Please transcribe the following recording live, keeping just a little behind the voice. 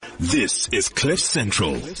This is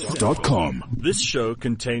CliffCentral.com. This show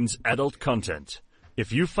contains adult content.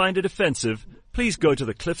 If you find it offensive, please go to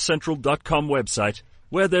the CliffCentral.com website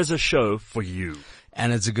where there's a show for you.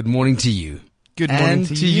 And it's a good morning to you. Good morning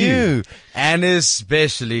to you. And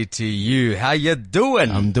especially to you. How you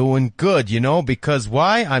doing? I'm doing good, because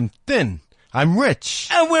why? I'm thin. I'm rich.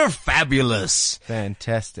 And we're fabulous.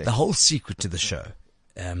 Fantastic. The whole secret to the show,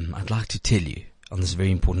 I'd like to tell you on this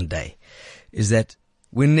very important day, is that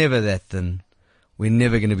we're never that thin. We're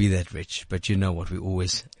never going to be that rich. But you know what? We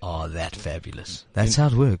always are that fabulous. That's how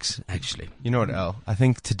it works, actually. You know what, Al? I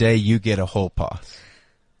think today you get a whole pass.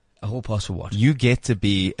 A whole pass for what? You get to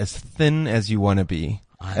be as thin as you want to be,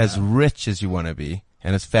 as rich as you want to be,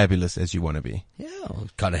 and as fabulous as you want to be. Yeah, well,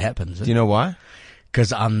 it kind of happens. Do you know why?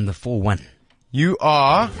 Because I'm the 4-1. You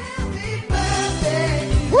are...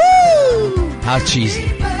 Woo! How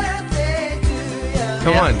cheesy.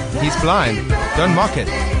 Come on, he's blind. Don't mock it.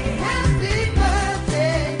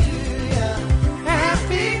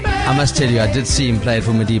 I must tell you, I did see him play it for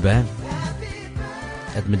Madiba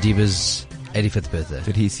at Madiba's 85th birthday.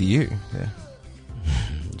 Did he see you? Yeah.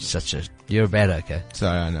 You're a bad okay.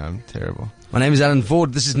 Sorry, I know, I'm terrible. My name is Alan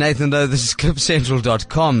Ford. This is Nathan Doe. This is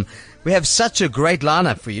CliffCentral.com. We have such a great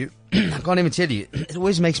lineup for you. I can't even tell you. It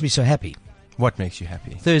always makes me so happy. What makes you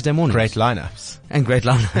happy? Thursday morning. Great lineups. And great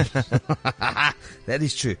lineups. That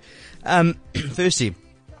is true. Firstly,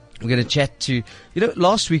 we're going to chat to,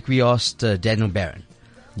 last week we asked Daniel Baron.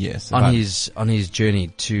 Yes. On his journey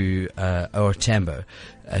to Tambo,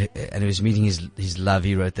 and he was meeting his love.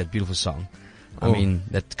 He wrote that beautiful song. I mean,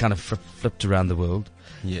 that kind of flipped around the world.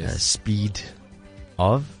 Yes. Speed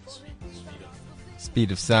of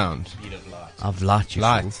sound. Speed of light. Of light, you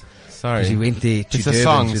light. Fool. Sorry. He went there to it's a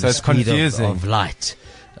song, so it's confusing. Of light.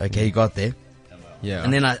 Okay, you got there. Yeah.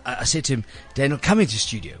 And then I said to him, Daniel, come into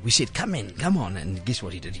studio. We said, come on. And guess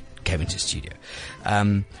what he did? He came into studio.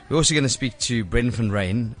 We're also going to speak to Brendan van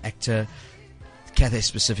Ryn, actor, Cathay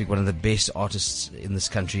Specific, one of the best artists in this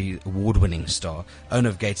country, award-winning star, owner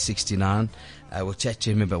of Gate69. We'll chat to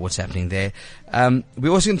him about what's happening there.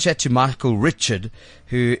 We're also going to chat to Michael Richard,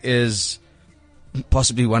 who is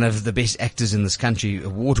possibly one of the best actors in this country,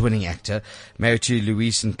 award-winning actor, married to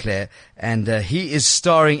Louise Sinclair, and he is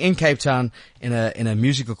starring in Cape Town in a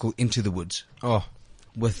musical called Into the Woods. Oh,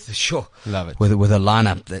 love it. With a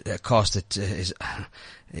lineup, a cast that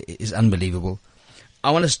is unbelievable.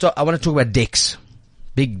 I want to talk about decks,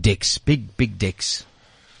 big decks.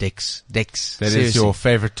 That Seriously. is your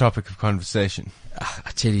favorite topic of conversation.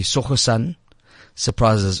 I tell you, Soho-san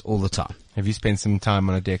surprises us all the time. Have you spent some time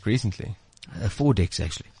on a deck recently? 4 decks,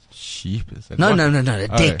 actually. Sheepers. No. A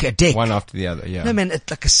deck. One after the other, yeah. No, man,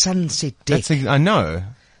 it's like a sunset deck. I know.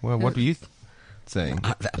 Well, what were you saying?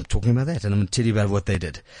 I'm talking about that, and I'm going to tell you about what they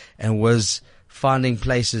did. And was finding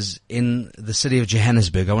places in the city of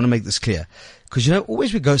Johannesburg. I want to make this clear. Because,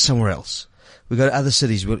 always we go somewhere else. We go to other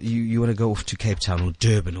cities. You want to go off to Cape Town or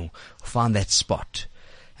Durban or find that spot.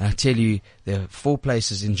 And I tell you, there are 4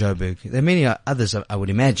 places in Joburg. There are many others, I would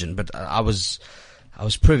imagine, but I was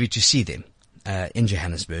privy to see them. In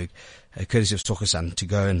Johannesburg, courtesy of Sokosan, to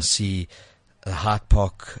go and see the Hyde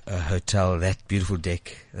Park Hotel, that beautiful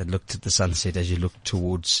deck that looked at the sunset as you look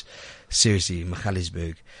towards, seriously,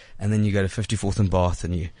 Magaliesburg. And then you go to 54th and Bath,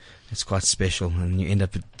 and it's quite special, and you end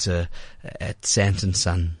up at Sand and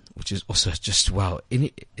Sun, which is also just wow.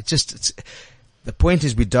 The point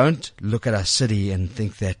is, we don't look at our city and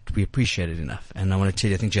think that we appreciate it enough. And I want to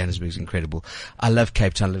tell you, I think Johannesburg is incredible. I love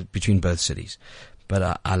Cape Town. I live between both cities,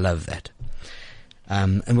 but I love that.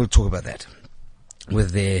 And we'll talk about that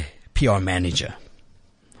with their PR manager.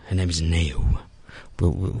 Her name is Neo.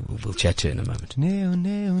 We'll chat to her in a moment.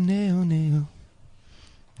 Neo.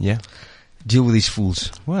 Yeah. Deal with these fools.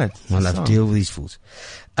 What? My love, deal with these fools.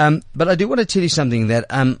 But I do want to tell you something that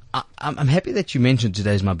I'm happy that you mentioned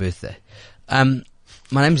today is my birthday. My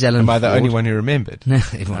name's Alan. Am I the Ford. only one who remembered? No,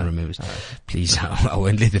 everyone remembers. Please, I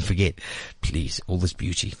won't let them forget. Please, all this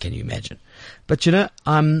beauty, can you imagine? But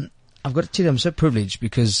I've got to tell you, I'm so privileged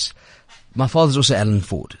because my father's also Alan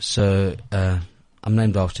Ford, so I'm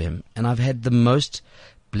named after him. And I've had the most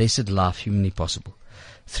blessed life humanly possible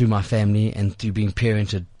through my family and through being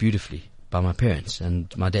parented beautifully by my parents.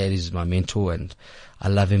 And my dad is my mentor, and I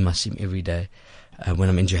love him. I see him every day when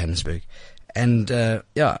I'm in Johannesburg. And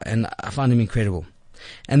and I find him incredible.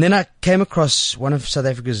 And then I came across one of South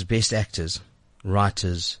Africa's best actors,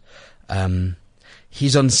 writers.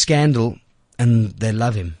 He's on Scandal, and they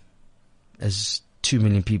love him, as 2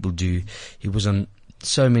 million people do. He was on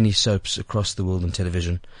so many soaps across the world on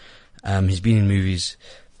television. He's been in movies.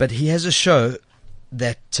 But he has a show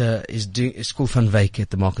that is called Van Wyk at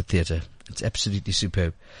the Market Theatre. It's absolutely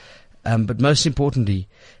superb. But most importantly,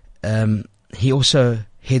 he also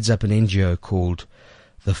heads up an NGO called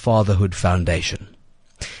the Fatherhood Foundation.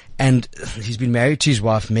 And he's been married to his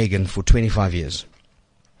wife, Megan, for 25 years.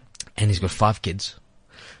 And he's got 5 kids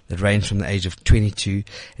that range from the age of 22,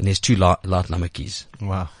 and there's 2 Laatnamakis.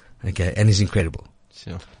 Wow. Okay, and he's incredible.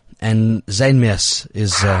 Sure. And Zane Meas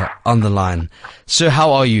is on the line. Sir,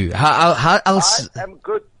 how are you? How else? I'm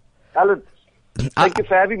good. Alan, thank you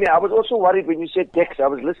for having me. I was also worried when you said Dex. I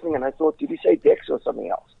was listening and I thought, did he say Dex or something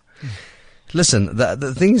else? Listen,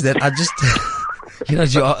 the things that I just,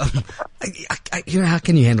 how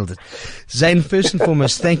can you handle it? Zane, first and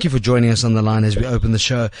foremost, thank you for joining us on the line as we open the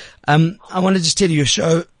show. I want to just tell you, your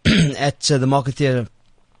show at the Market Theatre,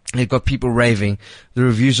 it got people raving. The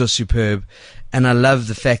reviews are superb. And I love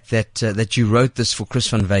the fact that you wrote this for Chris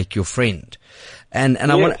van Wyk, your friend. And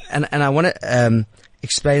I want, and I want to,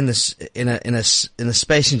 explain this in a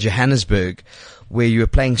space in Johannesburg where you were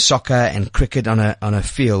playing soccer and cricket on a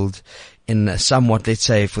field in a somewhat, let's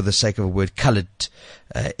say, for the sake of a word, coloured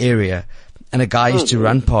area, and a guy used to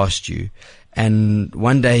run past you, and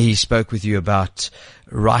one day he spoke with you about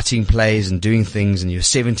writing plays and doing things, and you're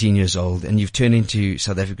 17 years old, and you've turned into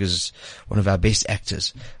South Africa's one of our best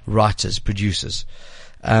actors, writers, producers.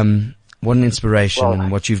 What an inspiration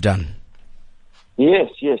and what you've done. Yes.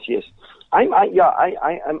 I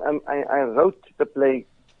wrote the play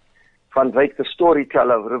Van Wyk, the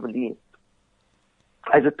Storyteller of Riverleen,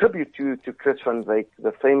 as a tribute to Chris van Wyk,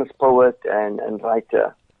 the famous poet and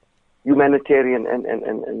writer, humanitarian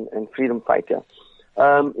and freedom fighter.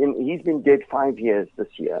 He's been dead 5 years this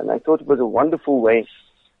year, and I thought it was a wonderful way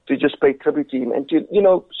to just pay tribute to him and to,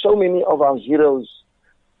 so many of our heroes,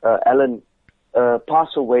 Alan,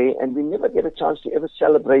 pass away, and we never get a chance to ever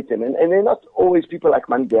celebrate them. And they're not always people like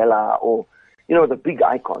Mandela or, the big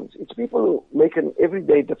icons. It's people who make an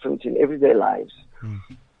everyday difference in everyday lives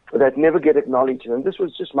that never get acknowledged. And this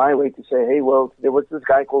was just my way to say, hey, well, there was this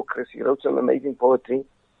guy called Chris. He wrote some amazing poetry.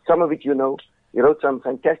 Some of it, He wrote some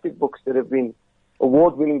fantastic books that have been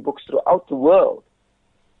award-winning books throughout the world.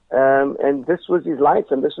 And this was his life,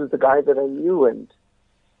 and this was the guy that I knew.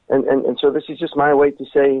 And so this is just my way to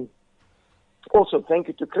say, also, thank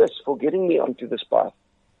you to Chris for getting me onto this path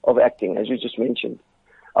of acting, as you just mentioned.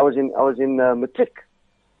 I was in Matric,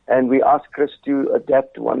 and we asked Chris to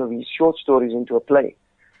adapt one of his short stories into a play.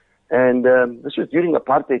 And this was during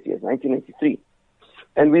apartheid years, 1983.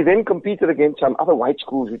 And we then competed against some other white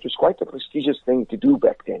schools, which was quite a prestigious thing to do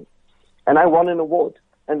back then. And I won an award.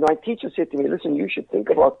 And my teacher said to me, listen, you should think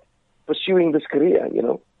about pursuing this career,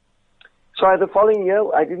 So the following year,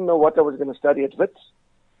 I didn't know what I was going to study at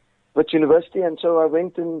Wits University, and so I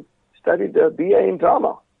went and studied a BA in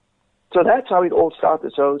drama. So that's how it all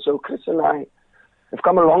started. So Chris and I have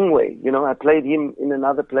come a long way. I played him in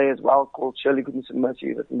another play as well called Shirley Goodness and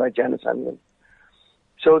Mercy, written by Janice Hanlon.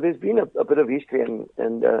 So there's been a bit of history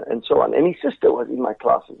and so on. And his sister was in my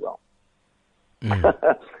class as well.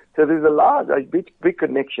 So there's a big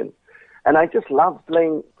connection. And I just love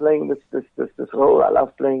playing this role. I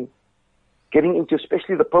love getting into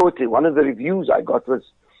especially the poetry. One of the reviews I got was,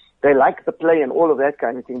 they like the play and all of that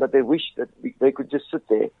kind of thing, but they wish that they could just sit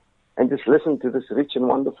there and just listen to this rich and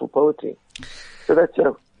wonderful poetry. So that's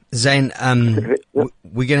Zane, we're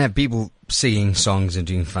going to have people singing songs and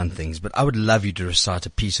doing fun things, but I would love you to recite a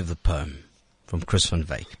piece of the poem from Chris van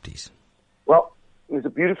Wyk, please. Well, it's a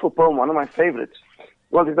beautiful poem, one of my favorites.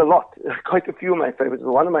 Well, there's a lot, quite a few of my favorites,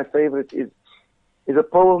 but one of my favorites is a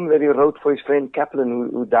poem that he wrote for his friend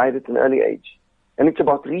Kaplan, who died at an early age. And it's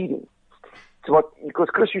about reading. Because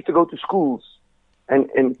Chris used to go to schools and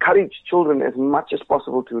encourage children as much as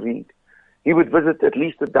possible to read. He would visit at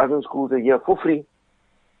least a dozen schools a year for free,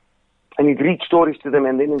 and he'd read stories to them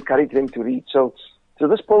and then encourage them to read. So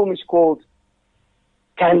this poem is called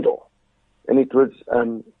Candle, and it was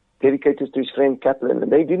dedicated to his friend Kaplan,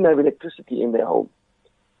 and they didn't have electricity in their home.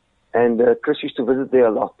 And Chris used to visit there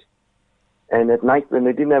a lot. And at night, when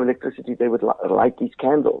they didn't have electricity, they would light these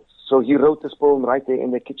candles. So he wrote this poem right there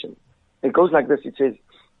in their kitchen. It goes like this. It says,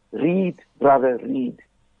 read, brother, read.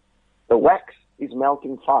 The wax is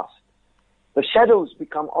melting fast. The shadows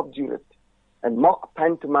become obdurate and mock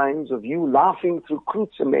pantomimes of you laughing through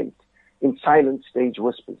crude cement in silent stage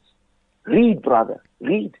whispers. Read, brother,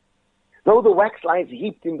 read. Though the wax lies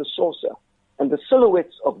heaped in the saucer and the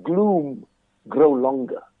silhouettes of gloom grow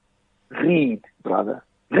longer. Read, brother,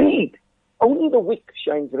 read. Only the wick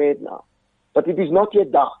shines red now, but it is not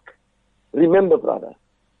yet dark. Remember, brother,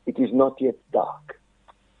 it is not yet dark.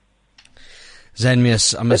 Zane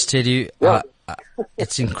Meas, I must tell you,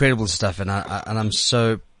 it's incredible stuff, and I'm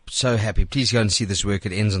so so happy. Please go and see this work.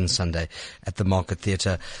 It ends on Sunday at the Market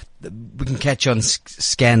Theatre. We can catch you on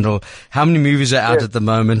Scandal. How many movies are out at the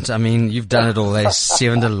moment? I mean, you've done it all. There's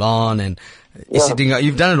Seven de Laan and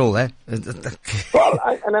you've done it all, eh?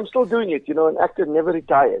 Well, and I'm still doing it. An actor never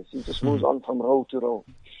retires. He just moves on from role to role.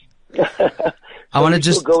 I want to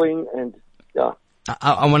just still going and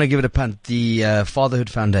I want to give it a punt. The Fatherhood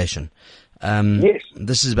Foundation. Yes.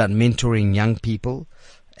 This is about mentoring young people,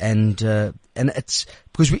 and it's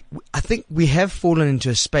because I think we have fallen into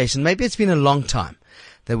a space, and maybe it's been a long time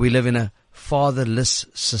that we live in a fatherless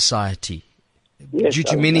society due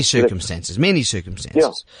to many circumstances.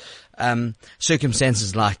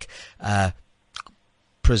 Circumstances like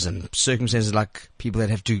prison, circumstances like people that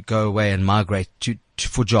have to go away and migrate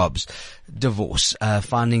for jobs, divorce,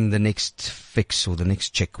 finding the next fix or the next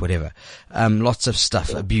chick, whatever. Lots of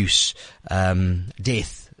stuff, abuse,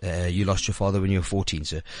 death. You lost your father when you were 14,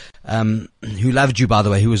 sir. Who loved you, by the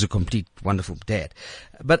way, who was a complete wonderful dad.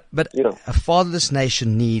 But a fatherless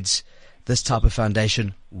nation needs this type of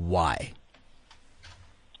foundation. Why?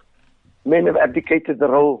 Men have abdicated the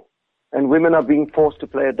role, and women are being forced to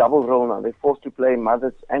play a double role now. They're forced to play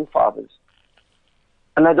mothers and fathers.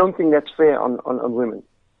 And I don't think that's fair on women.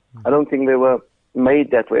 I don't think they were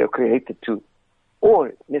made that way or created to,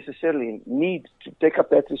 or necessarily need to take up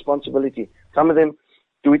that responsibility. Some of them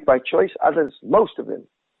do it by choice. Others, most of them,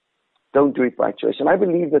 don't do it by choice. And I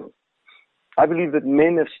believe that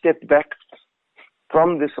men have stepped back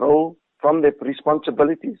from this role, from their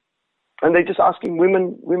responsibilities, and they're just asking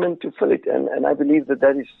women to fill it. And I believe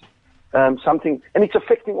that is something, and it's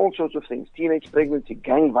affecting all sorts of things: teenage pregnancy,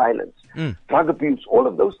 gang violence, drug abuse. All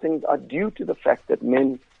of those things are due to the fact that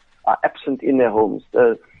men are absent in their homes.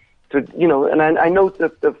 And I know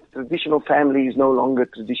that the traditional family is no longer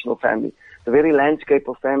traditional family. The very landscape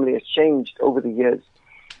of family has changed over the years.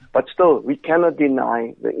 But still, we cannot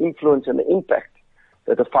deny the influence and the impact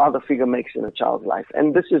that a father figure makes in a child's life.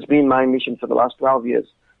 And this has been my mission for the last 12 years,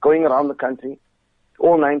 going around the country,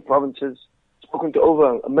 all 9 provinces, spoken to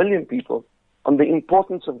over 1 million people on the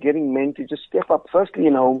importance of getting men to just step up, firstly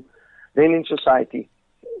in home, then in society,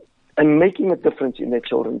 and making a difference in their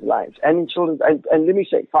children's lives. And in children's, and let me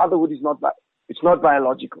say, fatherhood is it's not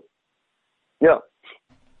biological. Yeah.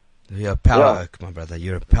 You're a power oak, my brother.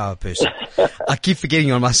 You're a power person. I keep forgetting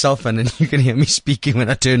you're on my cell phone, and you can hear me speaking when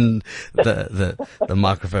I turn the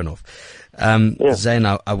microphone off. Zane,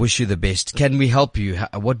 I wish you the best. Can we help you?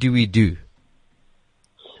 What do we do?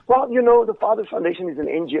 Well, the Father Foundation is an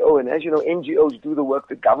NGO, and as you know, NGOs do the work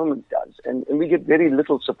that government does, and we get very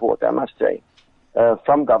little support, I must say,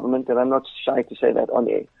 from government, and I'm not shy to say that on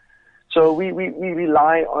air. So we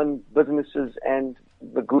rely on businesses and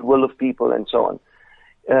the goodwill of people and so on.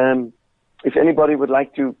 If anybody would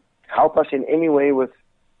like to help us in any way that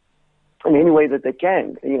they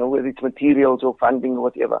can, whether it's materials or funding or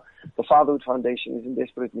whatever, the Fatherhood Foundation is in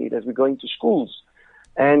desperate need as we're going to schools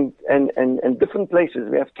and different places.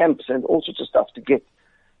 We have camps and all sorts of stuff to get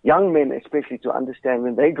young men especially to understand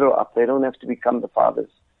when they grow up, they don't have to become the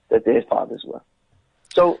fathers that their fathers were.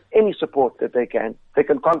 So any support that they can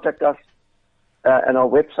contact us. And our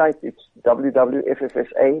website, it's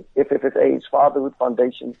www.ffsa. FFSA is Fatherhood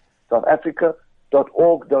Foundation South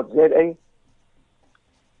Africa.org.za.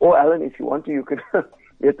 Or Alan, if you want to, you can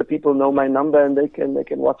let the people know my number, and they can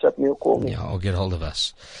WhatsApp me or call me. Yeah, or get hold of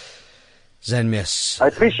us. Zane Meas. I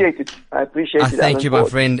appreciate it. Thank you, my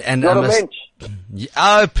friend. And you're a mensch.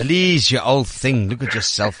 Oh, please, you old thing. Look at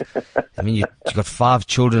yourself. I mean, you got 5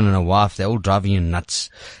 children and a wife. They're all driving you nuts.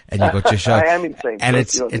 And you got your show. I am insane. And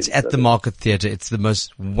it's at the Market Theatre. It's the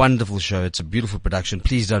most wonderful show. It's a beautiful production.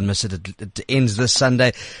 Please don't miss it. It ends this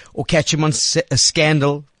Sunday. Or catch him on a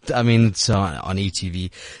Scandal. I mean, it's on ETV.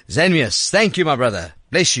 Zane Meas, thank you, my brother.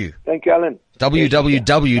 Bless you. Thank you, Alan.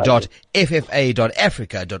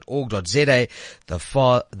 www.ffA.africa.org.za,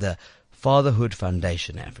 the Fatherhood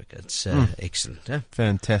Foundation Africa. It's excellent. Huh?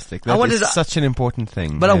 Fantastic. That is such an important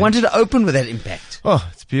thing. But I wanted to open with that impact. Oh,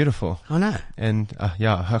 it's beautiful. I know. And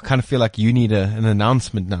I kind of feel like you need an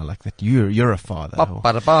announcement now, like that you're a father. No,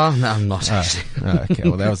 I'm not actually. Okay,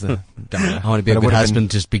 well that was a downer. I want to be a good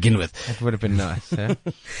husband to begin with. That would have been nice. Yeah?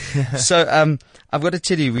 So I've got to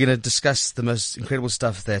tell you, we're going to discuss the most incredible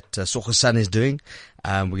stuff that Socha Sun is doing.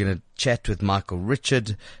 We're going to chat with Michael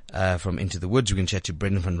Richard from Into the Woods. We're going to chat to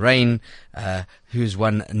Brendan van Ryn, who's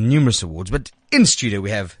won numerous awards. But in studio we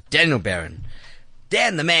have Daniel Baron.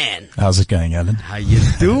 Dan the man. How's it going, Alan? How you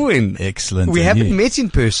doing? Excellent. We haven't met in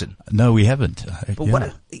person. No, we haven't. But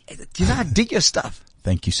what? Do you know I dig your stuff?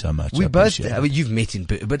 Thank you so much. We both. I mean, you've met in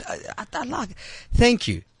person, but I like. Thank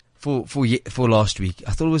you for last week.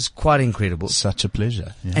 I thought it was quite incredible. Such a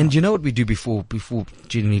pleasure. Yeah. And you know what we do before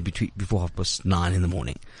 9:30 in the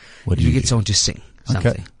morning? What do we you get do? someone to sing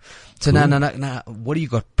something. Okay. So Cool. now, what do you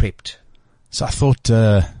got prepped? So I thought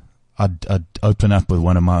I'd open up with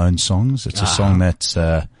one of my own songs. It's a song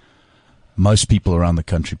that most people around the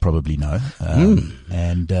country probably know.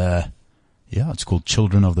 And it's called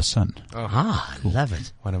Children of the Sun. Love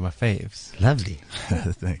it. One of my faves. Lovely.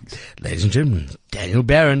 Thanks. Ladies and gentlemen, Daniel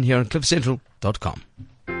Baron here on CliffCentral.com.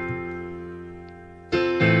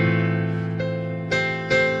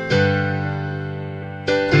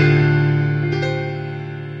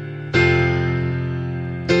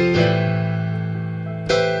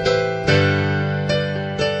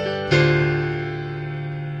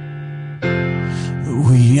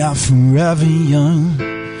 We are forever young.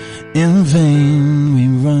 In vain we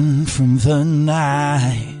run from the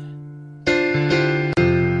night,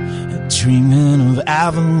 dreaming of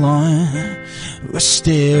Avalon. We're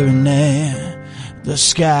staring at the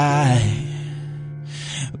sky.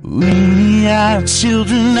 We are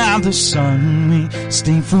children of the sun. We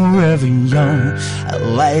stay forever young. Our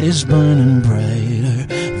light is burning brighter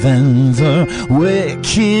than the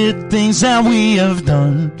wicked things that we have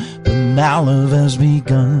done. But now love has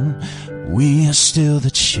begun. We are still the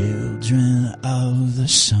children of the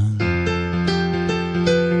sun.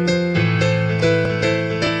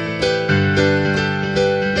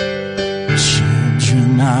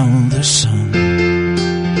 Children of the sun.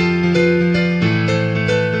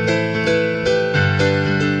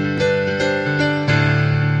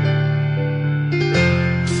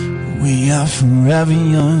 We are forever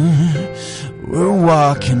young. We're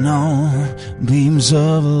walking on beams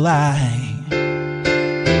of light.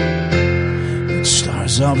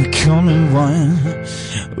 Stars are becoming one.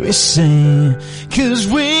 We sing 'cause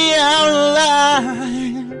we are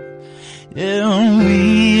alive. Yeah,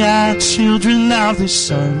 we are children of the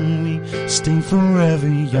sun. We stay forever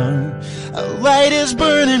young. Our light is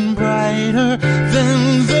burning brighter than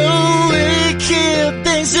the wicked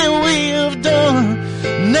things that we have done.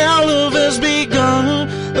 Now love has begun.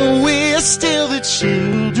 We are still the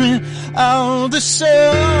children of the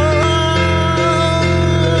sun.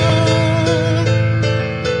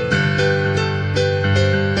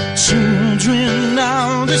 Children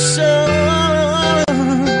of the sun.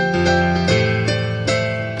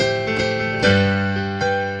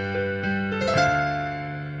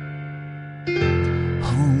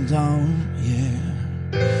 Hold on, yeah.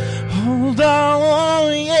 Hold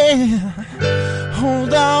on, yeah.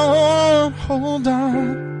 Hold on, hold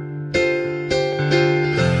on.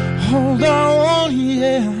 Hold on,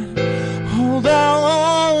 yeah. Hold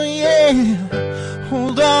on, yeah.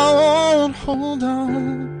 Hold on, hold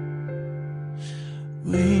on.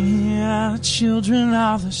 We are children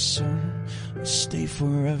of the sun. We stay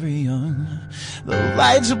forever young. The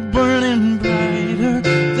lights are burning brighter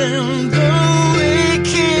than the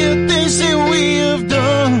wicked things that we have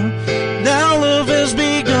done. Now love has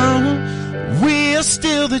begun. We are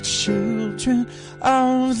still the children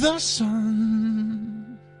of the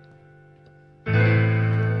sun.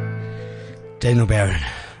 Daniel Baron.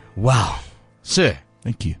 Wow. Sir.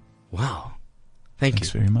 Thank you. Wow.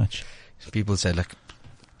 Thanks very much. People say, look,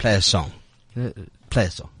 play a song. Play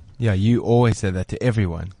a song. Yeah, you always say that to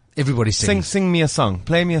everyone. Everybody sings. Sing me a song.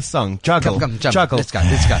 Play me a song. Juggle. Come, jump. Juggle. Let's go.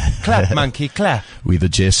 Clap, monkey, clap. We the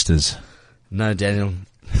jesters. No, Daniel.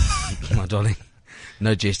 My darling.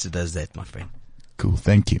 No jester does that, my friend. Cool.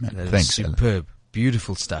 Thank you, man. That is Thanks, Alan. superb.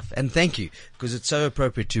 Beautiful stuff. And thank you, because it's so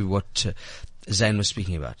appropriate to what Zane was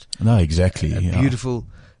speaking about. No, exactly. A beautiful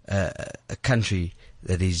a country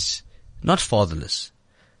that is not fatherless,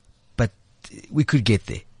 but we could get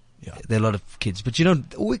there. Yeah. There are a lot of kids. But,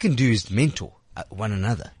 all we can do is mentor one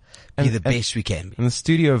another. Be the best we can be. And the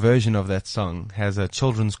studio version of that song has a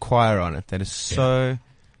children's choir on it that is so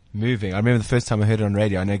moving. I remember the first time I heard it on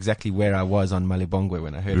radio. I know exactly where I was on Malibongwe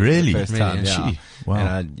when I heard it the first time. Yeah. Gee,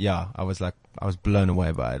 wow. And I was blown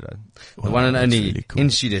away by it. The one and only really cool.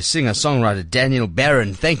 in-studio singer-songwriter Daniel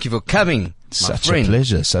Baron. Thank you for coming, Such my friend. a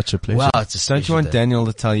pleasure. Such a pleasure. Wow, it's a Don't you special want day. Daniel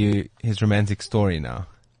to tell you his romantic story now?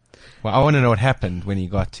 Well, I want to know what happened when he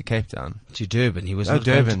got to Cape Town. To Durban. He was Oh, not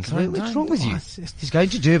going Durban. to- What's wrong with you? Oh, it's just- He's going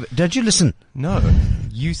to Durban. Don't you listen? No,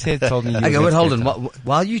 you told me. You Okay, were wait, going hold to on. Cape Town.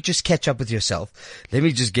 While you just catch up with yourself, let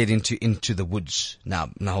me just get into the woods now.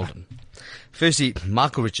 Now, hold on. Firstly,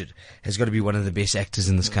 Michael Richard has got to be one of the best actors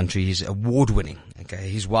in this country. He's award-winning. Okay,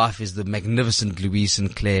 his wife is the magnificent Louise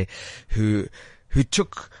Sinclair, who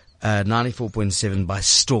took 94.7 by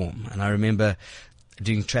storm. And I remember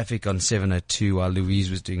doing traffic on 702 while Louise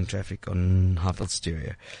was doing traffic on Highfield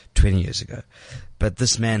Stereo 20 years ago. But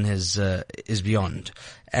this man is beyond.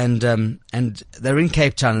 And they're in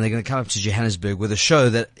Cape Town and they're going to come up to Johannesburg with a show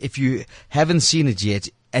that if you haven't seen it yet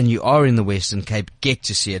and you are in the Western Cape, get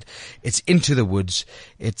to see it. It's Into the Woods.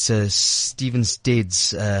 It's Stephen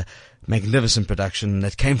Stead's magnificent production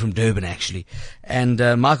that came from Durban, actually. And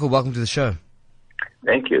Michael, welcome to the show.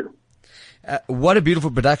 Thank you. What a beautiful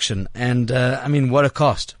production, and I mean, what a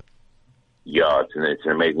cast. Yeah, it's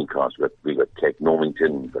an amazing cast. We've got Kate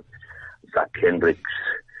Normington, we've got Zach Hendricks,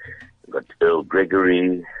 we've got Earl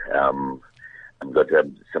Gregory, I've got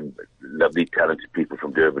some lovely talented people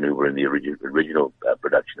from Durban who were in the original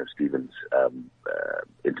production of Stephen's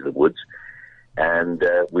Into the Woods. And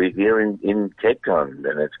we're here in Cape Town,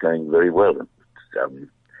 and it's going very well.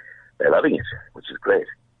 They're loving it, which is great.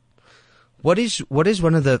 What is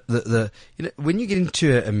one of the you know, when you get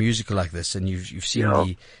into a musical like this, and you've seen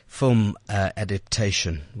the film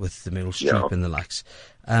adaptation with the Meryl Streep and the likes,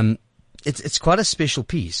 it's quite a special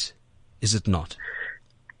piece, is it not?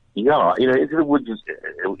 Yeah, Into the Woods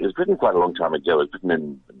it was written quite a long time ago. It was written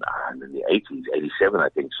in the 80s, 87, I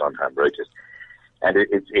think. Sondheim wrote it. And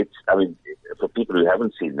it's I mean, for people who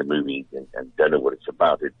haven't seen the movie and don't know what it's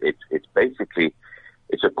about, it's basically,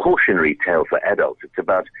 it's a cautionary tale for adults. It's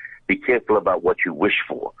about, be careful about what you wish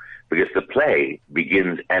for, because the play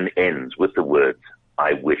begins and ends with the words,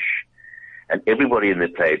 I wish. And everybody in the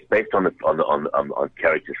play, it's based on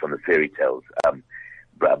characters from the fairy tales,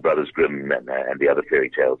 Brothers Grimm and the other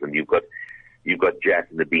fairy tales. And you've got Jack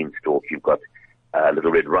and the Beanstalk, you've got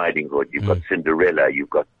Little Red Riding Hood, you've got Cinderella,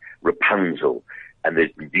 you've got Rapunzel, and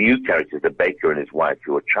the new characters, the baker and his wife,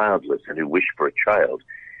 who are childless and who wish for a child.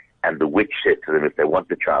 And the witch said to them, if they want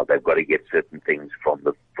the child, they've got to get certain things from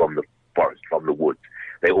the forest, from the woods.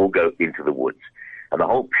 They all go into the woods. And the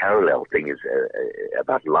whole parallel thing is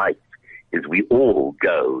about life, is we all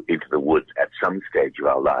go into the woods at some stage of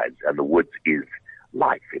our lives, and the woods is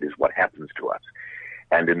life. It is what happens to us.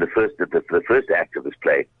 And in the first act of this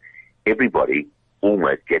play, everybody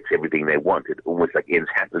almost gets everything they want. It almost like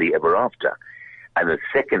ends happily ever after. And the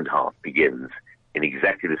second half begins in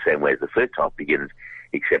exactly the same way as the first half begins,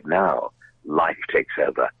 except now life takes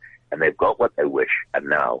over, and they've got what they wish, and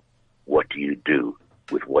now what do you do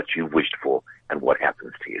with what you wished for, and what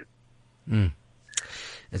happens to you?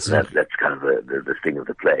 That's kind of the thing of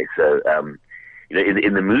the play. So,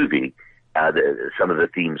 in the movie, some of the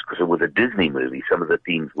themes, because it was a Disney movie, some of the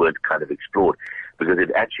themes weren't kind of explored, because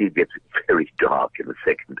it actually gets very dark in the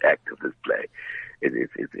second act of this play.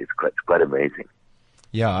 It's quite amazing.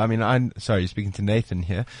 Yeah, I mean, I'm sorry, speaking to Nathan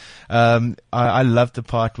here. I love the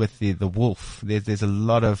part with the wolf. There's a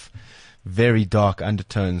lot of very dark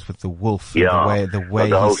undertones with the wolf. Yeah, and the way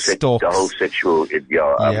he stalks. The whole sexual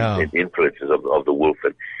influences of the wolf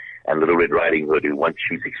and Little Red Riding Hood, who once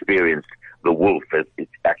she's experienced the wolf, it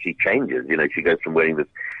actually changes. She goes from wearing this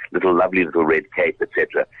lovely little red cape,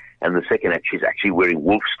 etc. And the second act, she's actually wearing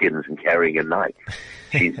wolf skins and carrying a knife.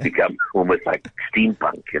 She's become almost like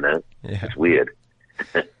steampunk, Yeah. It's weird.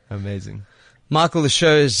 Amazing. Michael, the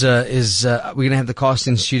show is we're going to have the cast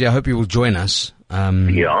in studio. I hope you will join us. We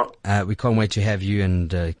can't wait to have you and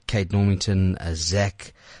Kate Normington,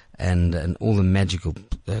 Zach, and all the magical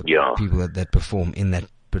people that perform in that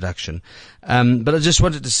production. But I just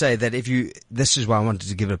wanted to say that this is why I wanted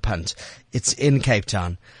to give it a punt. It's in Cape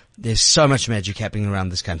Town. There's so much magic happening around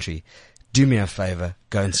this country. Do me a favor,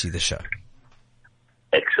 go and see the show.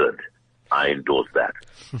 Excellent. I endorse that.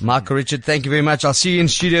 Michael Richard, thank you very much. I'll see you in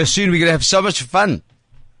studio soon. We're going to have so much fun.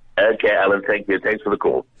 Okay, Alan, thank you. Thanks for the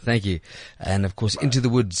call. Thank you. And of course, Into the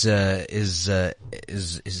Woods is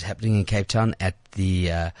happening in Cape Town at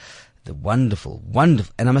the wonderful,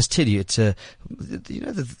 and I must tell you, it's the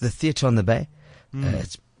theatre on the Bay.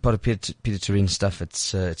 It's part of Peter Turin stuff.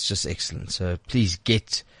 It's just excellent. So please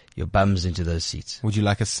get your bums into those seats. Would you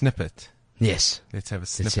like a snippet? Yes. Let's have a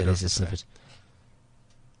snippet. Let's a snippet.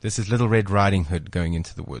 This is Little Red Riding Hood going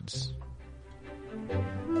into the woods.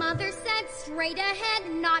 Mother said straight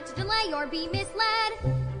ahead, not to delay or be misled.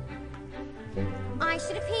 I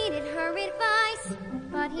should have heeded her advice,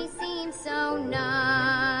 but he seemed so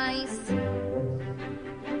nice.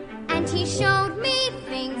 And he showed me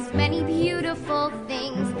things, many beautiful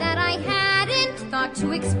things that I hadn't thought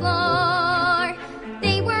to explore.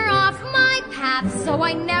 They were off my path, so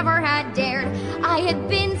I never had dared. I had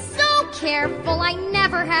been so careful, I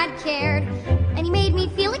never had cared. And he made me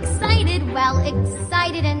feel excited,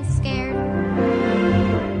 excited and scared.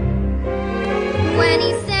 When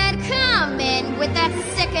he said, come in, with that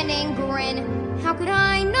sickening grin, how could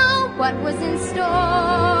I know what was in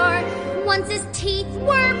store? once his teeth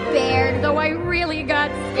were bared, though I really got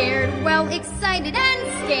scared, well, excited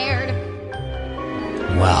and scared.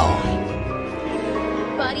 Wow.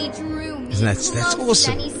 But he drew me Isn't that's close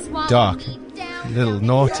awesome. and he swallowed Dark. me down. Little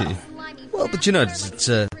naughty. Well, but you know,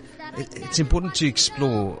 it's important to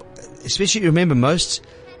explore, especially remember most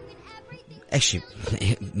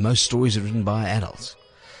stories are written by adults.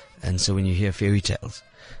 And so when you hear fairy tales,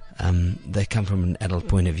 they come from an adult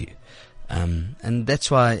point of view. And that's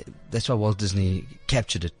why Walt Disney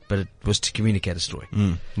captured it, but it was to communicate a story.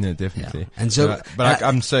 No, definitely. Yeah. And so,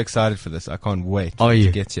 I'm so excited for this. I can't wait you?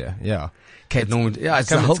 to get here. Yeah. Kate Norman, yeah,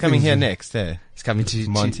 It's coming here next. Yeah. It's coming to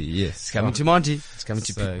Monty. Yes. It's coming to Monty. It's coming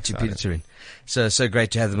So to excited. Peter Turin. So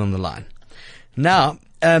great to have them on the line. Now,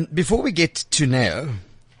 before we get to Neo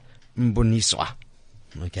Mboniswa,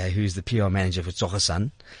 okay, who's the PR manager for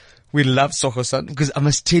Soho-san. We love Soho-san because I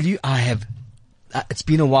must tell you, it's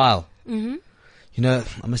been a while. Mm-hmm. You know,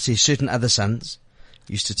 I must say certain other sons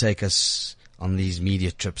used to take us on these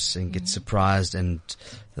media trips and get surprised and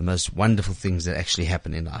the most wonderful things that actually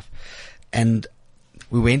happen in life. And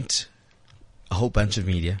we went, a whole bunch of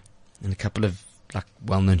media and a couple of like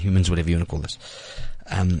well-known humans, whatever you want to call this.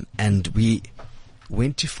 And we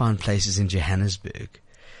went to find places in Johannesburg,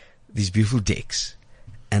 these beautiful decks,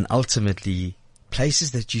 and ultimately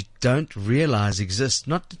places that you don't realize exist.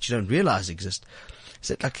 Not that you don't realize exist. Is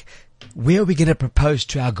that like, where are we going to propose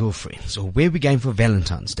to our girlfriends? Or where are we going for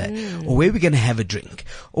Valentine's Day? Or where are we going to have a drink?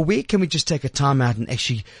 Or where can we just take a time out and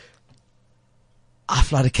actually, I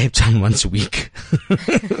fly to Cape Town once a week,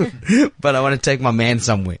 but I want to take my man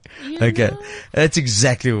somewhere. Okay. That's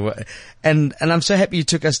exactly what, and I'm so happy you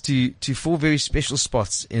took us to 4 very special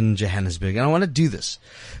spots in Johannesburg. And I want to do this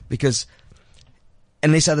because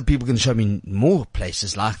unless other people can show me more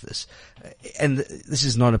places like this, and this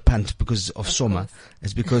is not a punt because of Soma,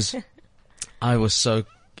 it's because I was so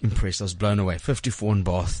impressed. I was blown away. 54 in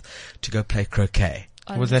Bath to go play croquet.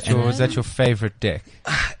 Was that your favorite deck?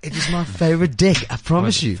 It is my favorite deck, I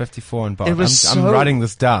promise you. 54 in Bath. It was I'm writing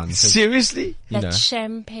this down. Seriously? That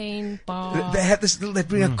champagne bar. They had this little, they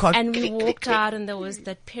bring a cart. And we walked out and there was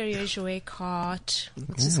that Perrier-Jouet cart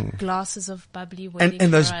with just glasses of bubbly waiting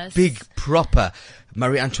and those for us. big proper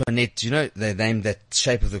Marie Antoinette, you know, they named that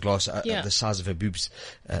shape of the glass, Yeah. the size of her boobs.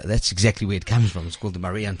 That's exactly where it comes from. It's called the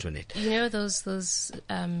Marie Antoinette. You know those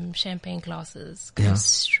champagne glasses come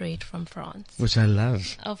straight from France. Which I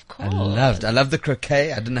love. Of course. I loved the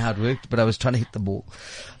croquet. I didn't know how it worked, but I was trying to hit the ball.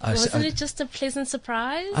 Wasn't it just a pleasant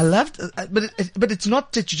surprise? I loved, but it's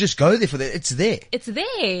not that you just go there for that. It's there. It's there,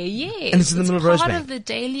 yes. And it's in the middle of Rosebank. part of the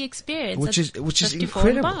daily experience. Which is 54 in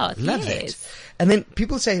incredible. Bath, Love yes. that. And then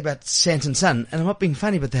people say about Sand and Sun, and I'm not being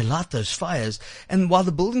funny, but they light those fires, and while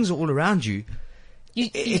the buildings are all around you,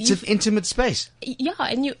 it's an intimate space. Yeah,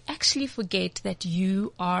 and you actually forget that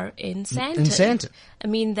you are in Sandton. In Sandton. I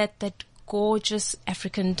mean, that gorgeous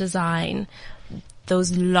African design,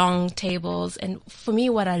 those long tables. And for me,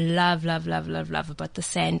 what I love about the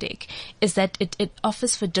sand deck is that it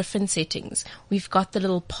offers for different settings. We've got the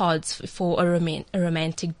little pods for a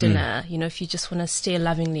romantic dinner. You know, if you just want to stare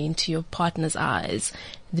lovingly into your partner's eyes,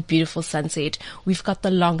 the beautiful sunset. We've got the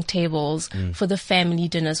long tables for the family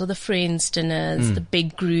dinners or the friends dinners, the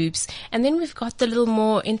big groups. And then we've got the little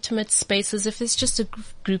more intimate spaces. If it's just a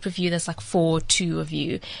group of you, there's like 2 of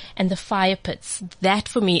you. And the fire pits. That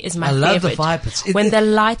for me is my favorite. I love the fire pits. When the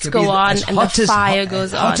lights go on and the fire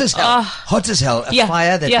goes on. Hot as hell. Hot as hell. A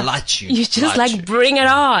fire that lights you. You just like bring it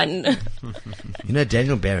on. You know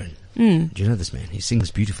Daniel Baron. Do you know this man? He sings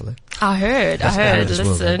beautiful. Eh? I heard.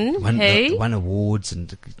 Listen, won awards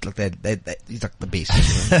and like that. He's like the best.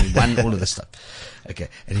 He won all of this stuff. Okay,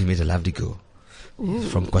 and he met a lovely girl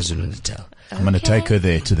from KwaZulu-Natal. I'm going to take her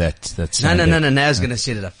there to that. No. Now I was going to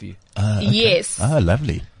set it up for you. Okay. Yes. Oh,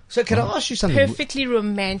 lovely. So can I ask you something? Perfectly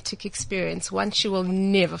romantic experience, one she will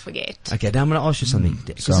never forget. Okay, now I'm going to ask you something.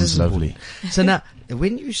 Sounds lovely. So now,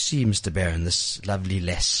 when you see Mr. Baron, this lovely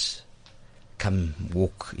lass, come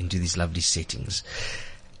walk into these lovely settings,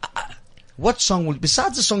 what song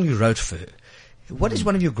besides the song you wrote for her, what is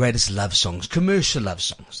one of your greatest love songs, commercial love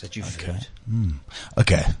songs that you've heard?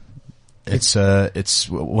 Okay. It's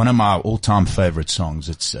one of my all-time favorite songs.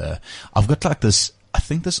 It's, I've got like this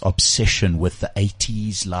obsession with the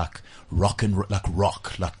 80s, like rock,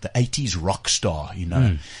 like the 80s rock star, you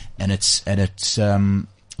know, and it's,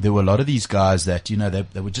 there were a lot of these guys that, you know,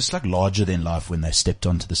 they were just like larger than life when they stepped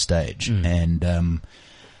onto the stage. And,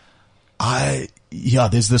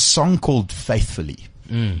 there's this song called Faithfully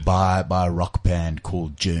by a rock band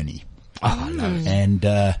called Journey. Oh, I love it. And,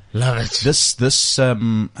 love it.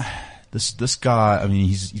 This guy, I mean,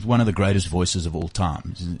 he's one of the greatest voices of all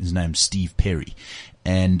time. His name's Steve Perry.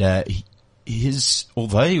 And,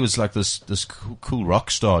 although he was like this cool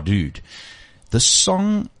rock star dude, the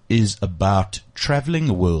song is about traveling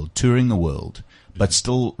the world, touring the world, but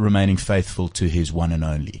still remaining faithful to his one and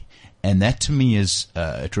only. And that to me is,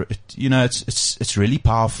 it's really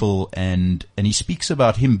powerful. And he speaks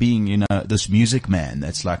about him being, this music man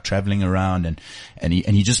that's like traveling around and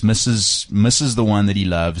he just misses the one that he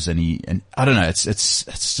loves. And I don't know,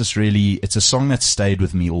 it's just really, it's a song that's stayed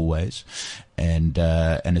with me always. And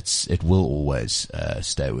it will always,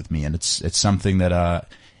 stay with me. And it's something that,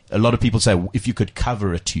 a lot of people say, if you could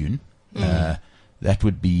cover a tune, that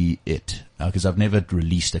would be it. Because I've never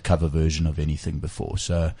released a cover version of anything before.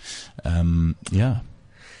 So, yeah.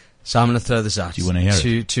 So I'm going to throw this out. Do you want to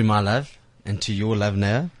hear it? To my love and to your love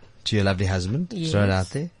now, to your lovely husband. Yes. Throw it out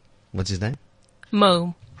there. What's his name?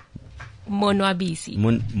 Monwabisi.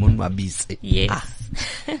 Monwabisi. Yes.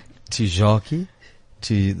 To Jacques,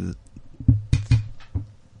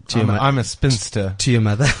 I'm a spinster. To your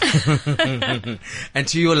mother. And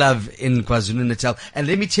to your love in KwaZulu-Natal. And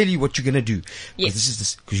let me tell you what you're going to do.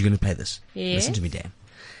 Yes. Because you're going to play this. Yes. Listen to me, Dan.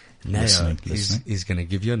 Now he's going to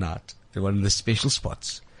give you a night in one of the special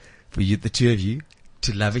spots for you, the two of you,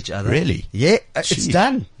 to love each other. Really? Yeah. It's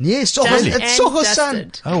done. Yeah, it's Soho's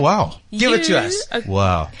son. Oh, wow. Give it to us.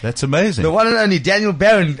 Wow. That's amazing. The one and only Daniel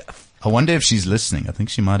Baron. I wonder if she's listening. I think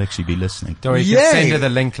she might actually be listening. Dory, you can send her the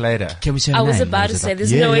link later. Can we say her I was name? about to say,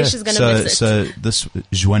 there's no way she's going to miss it. So this,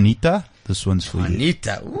 Juanita, this one's for you.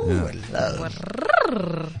 Juanita. Ooh, I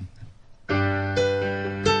love.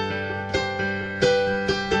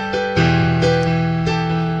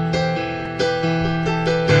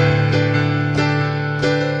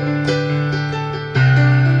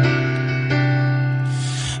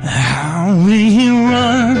 How we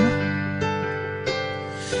run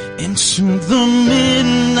into the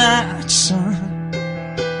midnight sun.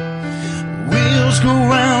 Wheels go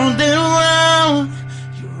round and round.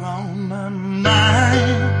 You're on my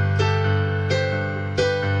mind.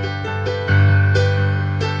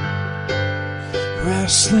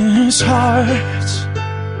 Restless hearts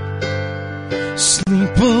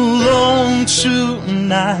sleep alone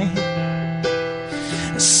tonight.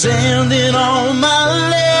 Sending all my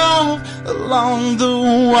love along the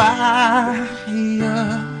wire.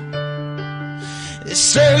 They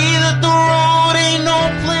say that the road ain't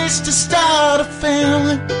no place to start a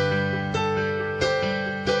family.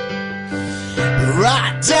 But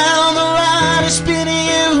right down the line it's been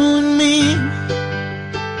you and me.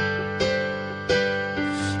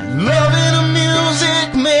 And loving a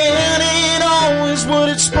music man ain't always what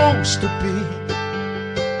it's supposed to be.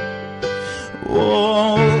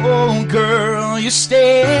 Oh, girl, you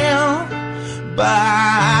stand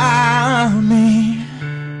by me,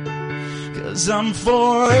 'cause I'm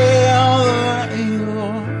forever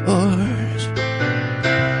yours,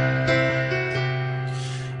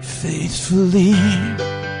 faithfully.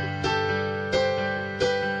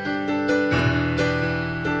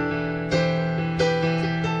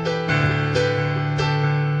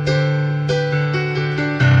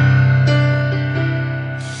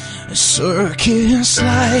 Circus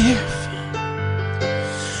life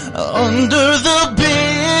under the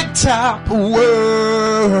big top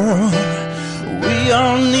world. We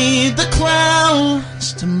all need the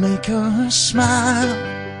clowns to make us smile.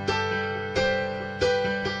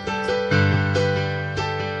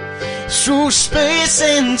 Through space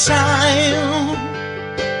and time,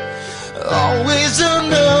 always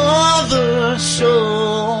another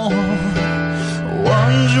show.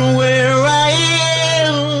 Wonder where I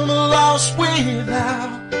am, lost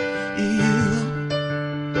without you.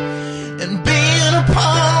 And being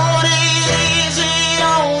apart ain't easy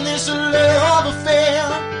on this love affair.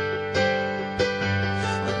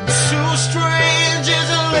 Two strangers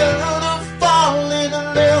learn to fall in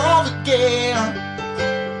love again.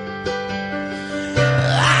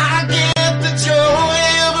 I get the joy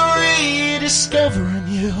of rediscovering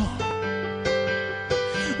you.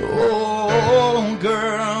 Oh,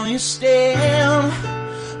 girl, you stand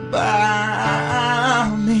by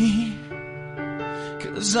me,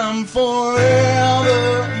 'cause I'm forever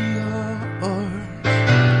yours,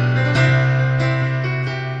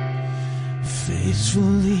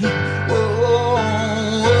 faithfully. Whoa,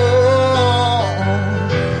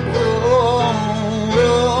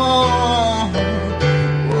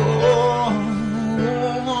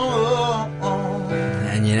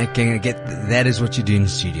 And you're not going to get, that is what you do in the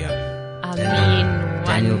studio.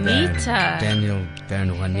 Daniel Juanita. Baron. Daniel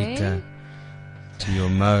Baron, Juanita. To your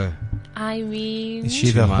Mo. Is she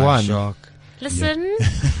To the my one? Jacques. Listen.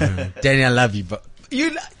 Daniel, I love you, but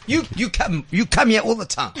you come here all the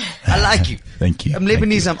time. I like you. Thank you. I'm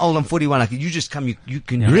Lebanese. I'm old. I'm 41. You just come. You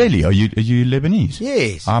can. Really? Are you Lebanese?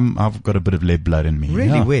 Yes. I've got a bit of Leb blood in me.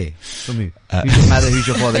 Really? Yeah. Where? From who? Who's your mother? Who's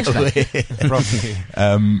your father?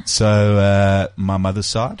 Explain. So my mother's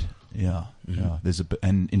side, yeah. There's a bit,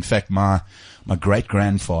 and in fact, my great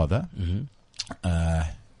grandfather,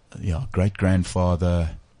 great grandfather,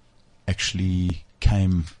 actually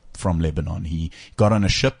came from Lebanon. He got on a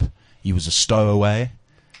ship. He was a stowaway.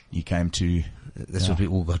 He came to. That's what we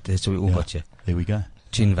all got. That's what we all got here. There we go.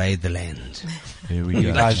 To invade the land. There we go.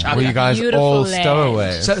 Were you guys Beautiful all land.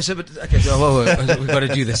 stowaways? So, we've got to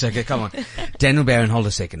do this. Okay, come on. Daniel Baron, hold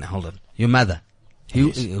a second. Hold on. Your mother.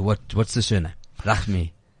 What's the surname?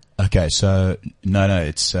 Rahmi. Okay, so no,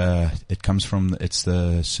 it's it comes from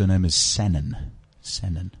the surname is Sanin.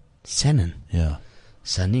 Sanin. Yeah.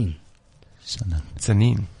 Sanin.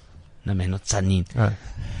 Sanin. No man, not Sanin. Oh,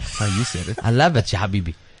 you said it. I love it, ya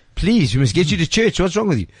habibi. Please, we must get you to church. What's wrong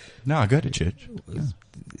with you? No, I go to church. Yeah.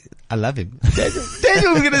 I love him.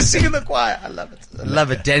 Daniel's going to sing in the choir. I love it. I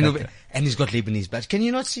love it. Daniel. And he's got Lebanese blood. Can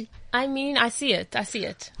you not see? I mean, I see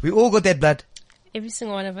it. We all got that blood. Every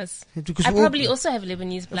single one of us. Because I we all- probably also have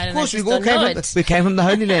Lebanese blood, Of course, and I we just all don't know came. it. We came from the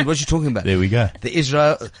Holy Land. What are you talking about? There we go. The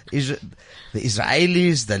Israelis,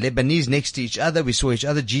 the Lebanese next to each other. We saw each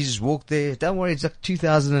other. Jesus walked there. Don't worry, it's like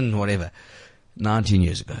 2000 and whatever. 19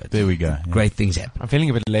 years ago. There we go. Yeah. Great things happen. I'm feeling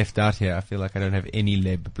a bit left out here. I feel like I don't have any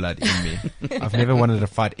Leb blood in me. I've never wanted to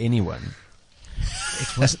fight anyone.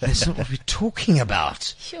 That's not what we're talking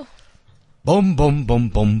about. Sure. Boom, boom, boom,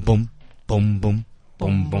 boom, boom, boom, boom,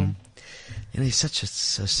 boom, boom. You know, he's such a,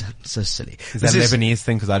 so silly. Is that Lebanese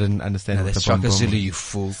thing? Because I didn't understand No, what that's the bomb Shaka bomb Zulu, was. you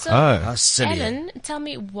fool. So, How silly. Alan, tell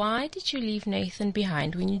me, why did you leave Nathan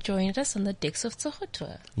behind when you joined us on the decks of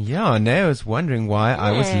Tsogotua? Yeah, no, I was wondering why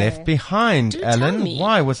I was left behind, Do tell Alan. me.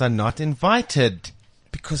 Why was I not invited?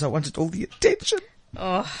 Because I wanted all the attention.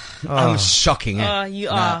 Oh, I'm shocking. Oh, you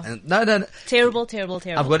are. No. terrible.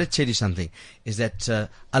 I've got to tell you something. Is that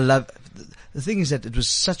I love. The thing is that it was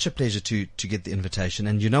such a pleasure to get the invitation,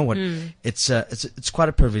 and you know what? It's quite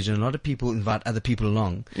a privilege, and a lot of people invite other people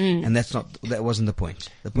along, and that wasn't the point.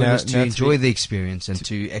 The point was to enjoy the experience and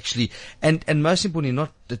to actually, and most importantly,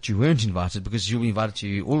 not that you weren't invited, because you were invited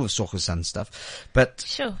to all of Soccer's Sun stuff, but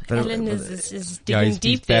Sure, but- Alan is digging he's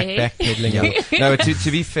deep there. backpedaling. No, but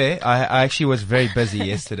to be fair, I actually was very busy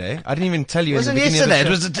yesterday. I didn't even tell you. It wasn't in the beginning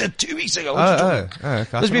yesterday. of the It was 2 weeks ago. show. It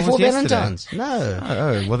Okay. was before yesterday. Valentine's. No.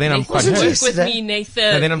 Oh, well then I'm quite Nathan, hurt. work with Yesterday. me, Nathan.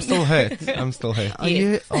 No, then I'm still hurt. I'm still hurt. Are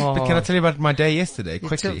you? Oh. But can I tell you about my day yesterday,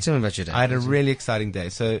 quickly? Tell me about your day. I had a really exciting day.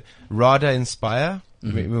 So, RADA Inspire.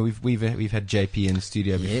 We've had JP in the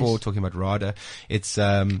studio before talking about RADA. It's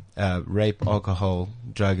rape, alcohol,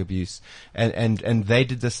 drug abuse, and they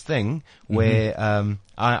did this thing where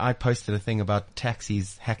I posted a thing about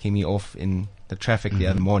taxis hacking me off in the traffic the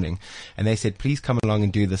other morning, and they said, please come along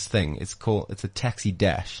and do this thing. It's a taxi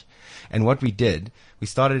dash. And what we did, we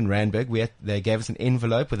started in Randburg. They gave us an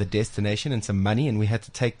envelope with a destination and some money, and we had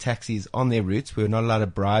to take taxis on their routes. We were not allowed to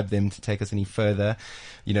bribe them to take us any further.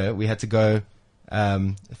 You know, we had to go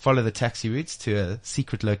follow the taxi routes to a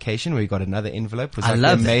secret location where we got another envelope. It was like an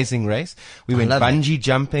amazing race. We went bungee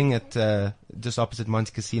jumping at just opposite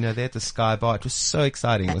Monte Casino there at the Sky Bar. It was so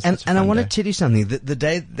exciting. It was such a And I fun want day. to tell you something. The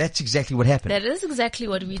day, that's exactly what happened. That is exactly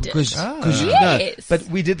what we did. Because Yes. but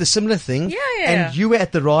we did the similar thing. Yeah. And you were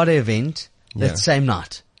at the RADA event that same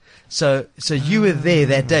night. So you were there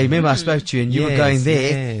that day. Remember, I spoke to you, and you were going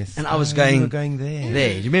there, and I was going. You were going there.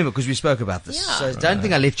 There, you remember, because we spoke about this. Yeah. So don't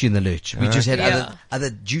think I left you in the lurch. We just had Yeah. other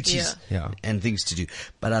duties Yeah. and things to do.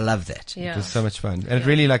 But I love that. Yeah. It was so much fun. And it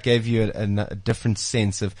really gave you a different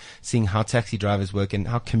sense of seeing how taxi drivers work and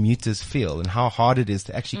how commuters feel and how hard it is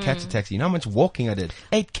to actually catch a taxi. You know how much walking I did?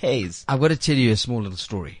 8 Ks. I've got to tell you a small little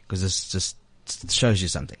story, because this just shows you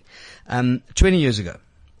something. 20 years ago,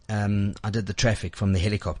 I did the traffic from the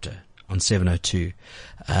helicopter on 702.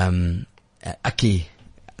 Aki,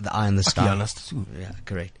 the eye in the sky. Yeah,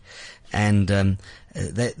 correct. And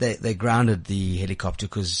they grounded the helicopter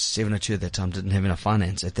because 702 at that time didn't have enough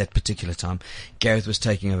finance at that particular time. Gareth was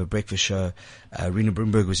taking over breakfast show. Rena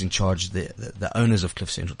Brumberg was in charge, the owners of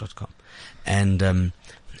CliffCentral.com. And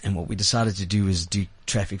what we decided to do was do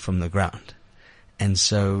traffic from the ground. And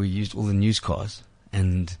so we used all the news cars,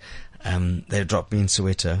 and they dropped me in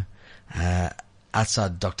Soweto,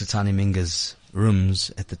 outside Dr. Tani Minga's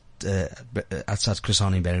rooms at the outside Chris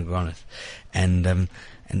Hani Baron Garneth, and we're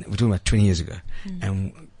talking about 20 years ago,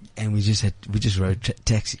 and we just rode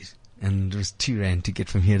taxis, and it was R2 to get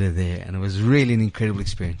from here to there, and it was really an incredible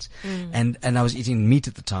experience. And I was eating meat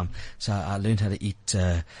at the time, so I learned how to eat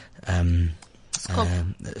Skop.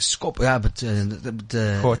 skop, yeah,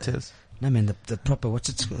 but Quarters. No, man, the proper, what's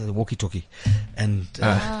it, the walkie-talkie and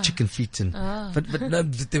chicken feet and, but no,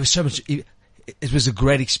 there was so much, it was a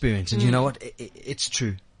great experience. And you know what? It's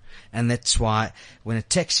true. And that's why when a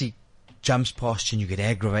taxi jumps past you and you get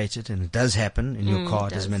aggravated, and it does happen in your car,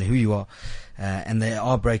 it doesn't matter who you are, and they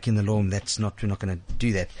are breaking the law, and we're not going to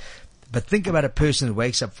do that. But think about a person that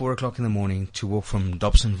wakes up 4 o'clock in the morning to walk from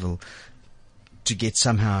Dobsonville to get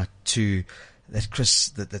somehow to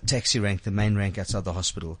the taxi rank, the main rank outside the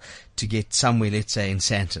hospital, to get somewhere, let's say in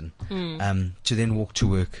Sandton, to then walk to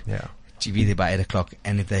work, to be there by 8 o'clock,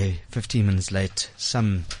 and if they're 15 minutes late,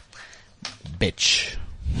 some bitch,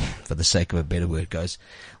 for the sake of a better word, goes,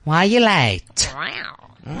 "Why are you late?"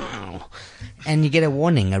 Wow. And you get a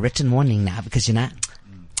written warning now, because you're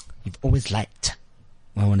always late.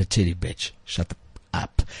 Well, I want to tell you, bitch, shut the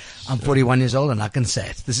up. I'm 41 years old and I can say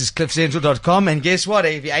it. This is cliffcentral.com, and guess what?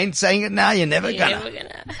 If you ain't saying it now, you're never gonna.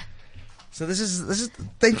 So this is,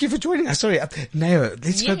 thank you for joining us. Sorry. No,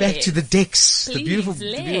 let's go back to the decks. Please, the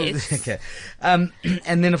beautiful, okay.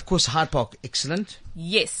 And then of course, Hyde Park. Excellent.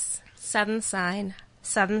 Yes. Southern Sun,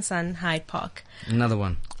 Hyde Park. Another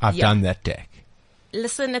one. I've done that deck.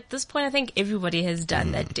 Listen, at this point, I think everybody has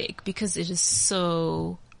done that deck because it is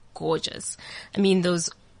so gorgeous. I mean, the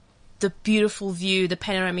beautiful view, the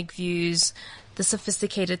panoramic views, the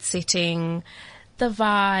sophisticated setting, the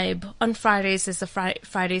vibe. On Fridays, there's a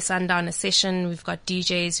Friday Sundowner session. We've got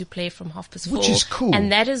DJs who play from 4:30. Which is cool.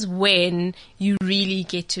 And that is when you really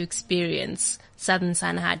get to experience Southern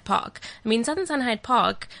Sun Hyde Park. I mean, Southern Sun Hyde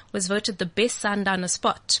Park was voted the best sundowner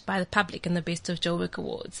spot by the public in the Best of Joburg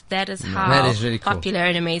Awards. That is how that is really cool. popular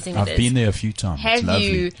and amazing it is. I've been there a few times. Have it's lovely.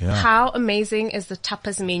 you? Yeah. How amazing is the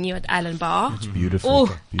tapas menu at Island Bar? It's beautiful.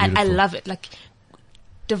 Oh, Beautiful. I love it. Like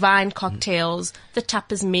divine cocktails, the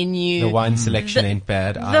tapas menu. The wine selection ain't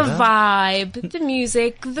bad The either. vibe, the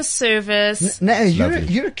music, the service. Now, Lovely.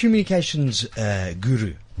 you're a communications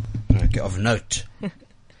guru, okay, of note.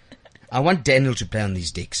 I want Daniel to play on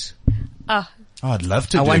these decks. Oh, I'd love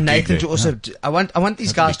to. I do want a gig Nathan there. to also. I want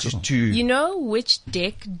these guys be cool. to. you know which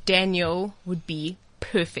deck Daniel would be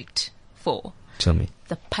perfect for? Tell me.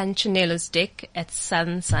 The Panchanella's deck at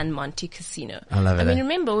Southern Sun Monte Casino. I love it, I mean, eh?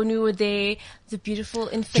 remember when we were there, the beautiful you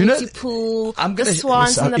know, infinity pool, I'm the gonna-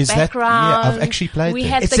 swans in the is that- background. yeah, I've actually played We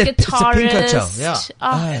there. had It's the a pink guitarist. hotel. Yeah.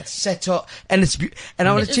 Oh, It's set up, and it's and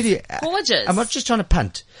I want to It tell is you, gorgeous. I'm not just trying to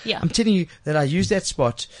punt. Yeah. I'm telling you that I used that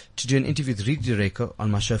spot to do an interview with Ridi Reko on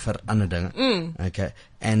my show for Anadanga. Okay,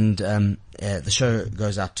 and the show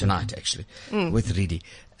goes out tonight actually with Ridi.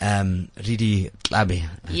 Ridi Klabi.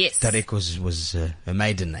 Yes. Tarek was her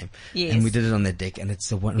maiden name. Yes. And we did it on that deck, and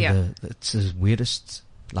it's one Yeah. of it's the weirdest.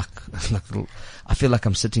 Like little, I feel like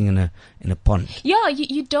I'm sitting in a pond. Yeah,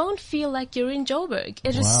 you don't feel like you're in Joburg.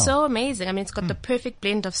 It is Wow. so amazing. I mean, it's got the perfect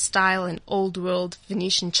blend of style and old world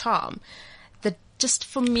Venetian charm. That just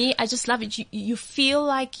for me, I just love it. You feel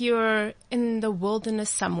like you're in the wilderness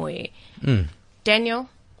somewhere. Daniel,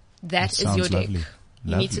 that is your sounds deck. lovely.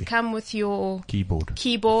 You need to Lovely. come with your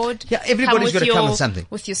Keyboard. Yeah, everybody's gotta come with something.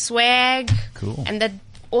 With your swag. Cool. And that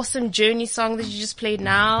awesome Journey song that you just played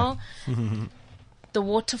now. The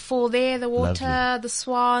waterfall there, the water, Lovely. the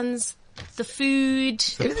swans, the food.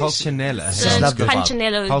 The Pulcinella. Just love The the vibe.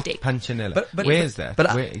 Punchinello deck. Punchinella. But- Where is that?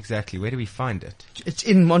 but- Where exactly? Where do we find it? It's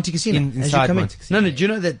in Monte Casino. In- as you inside come in. Monte Casino. No, do you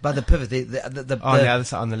know that by the pivot, the On the other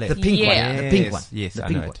side, on the left. the pink Yeah. one, the pink Yes, one, yes, the I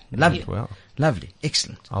pink know one, it. lovely, Well, lovely,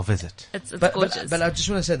 excellent. I'll visit. It's But gorgeous. I just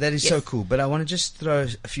want to say that is so Yes. cool. But I want to just throw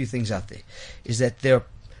a few things out there. Is that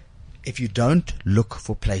if you don't look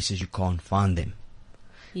for places, you can't find them.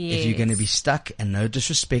 If you're going to be stuck, and no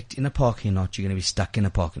disrespect, in a parking lot, you're going to be stuck in a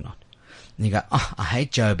parking lot. And you go, oh, I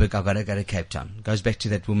hate Joburg, I've got to go to Cape Town. Goes back to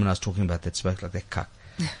that woman I was talking about that spoke like that cuck.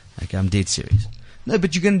 Okay, I'm dead serious. No,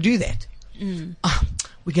 but you're going to do that. Oh,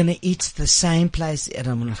 we're going to eat the same place. And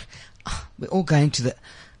I'm like, oh, we're all going to the...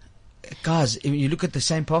 Guys, when you look at the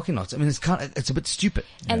same parking lots, I mean, it's a bit stupid.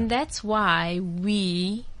 And that's why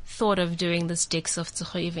we thought of doing this Decks of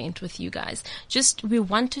Tsogo event with you guys. Just, we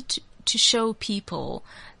wanted to show people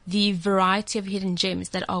the variety of hidden gems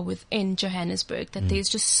that are within Johannesburg, that there's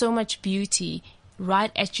just so much beauty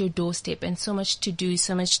right at your doorstep and so much to do,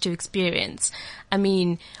 so much to experience. I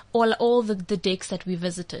mean, all the decks that we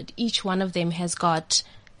visited, each one of them has got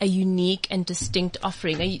a unique and distinct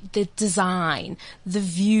offering. The design, the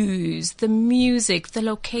views, the music, the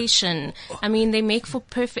location. I mean, they make for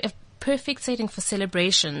perfect setting for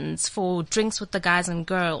celebrations, for drinks with the guys and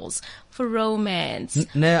girls, for romance.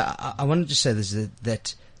 No, I wanted to say this,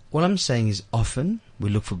 that what I'm saying is often we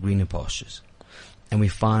look for greener pastures and we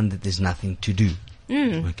find that there's nothing to do.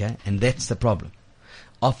 Okay? And that's the problem.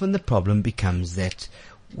 Often the problem becomes that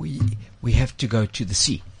we have to go to the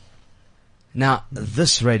sea. Now,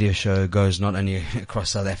 this radio show goes not only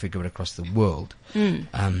across South Africa but across the world.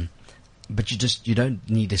 But you don't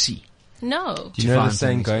need to see. No. Do you know the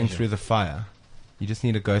saying, going through the fire? You just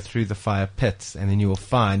need to go through the fire pits, and then you will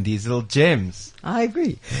find these little gems. I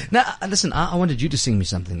agree. Now, listen, I wanted you to sing me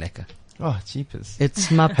something, Lekker. Oh, jeepers.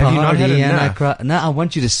 It's my Have you not had party and I enough? cry. No, I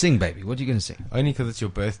want you to sing, baby. What are you going to sing? Only because it's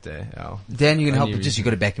your birthday, Al. Dan, you can help, Only but just you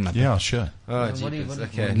got to back him up. Yeah, sure. Oh, What do you- jeepers. what-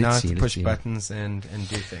 Okay, let's now I have see, to let's push see. buttons and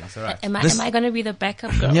do things. All right. Am This- I going to be the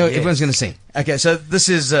backup girl? No, everyone's going to sing. Okay, so this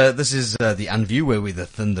is the Unview, where we're the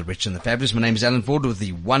thin, the rich, and the fabulous. My name is Alan Ford with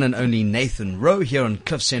the one and only Nathan Rowe here on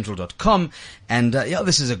CliffCentral.com. And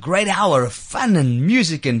this is a great hour of fun and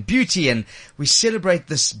music and beauty, and we celebrate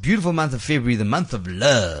this beautiful month of February, the month of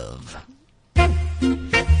love.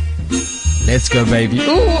 Let's go, baby.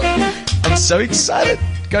 Ooh, I'm so excited.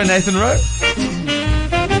 Go, Nathan Rowe.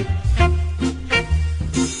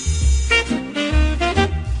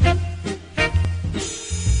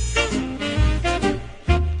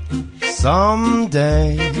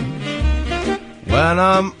 Someday, when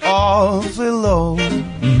I'm awfully low,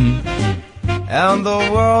 and the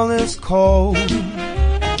world is cold,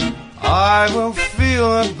 I will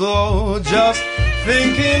feel a glow just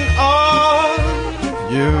thinking of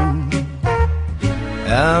you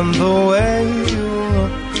and the way you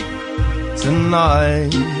look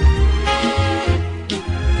tonight.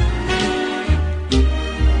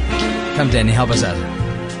 Come, Danny, help us out.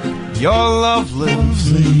 You're lovely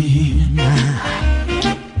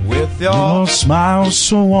with your Your smile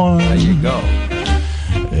so warm, There you go.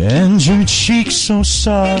 and your cheeks so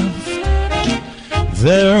soft.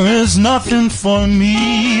 There is nothing for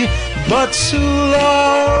me but to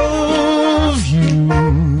love you,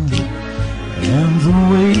 and the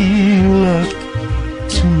way you look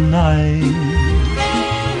tonight.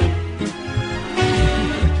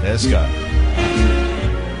 Let's go.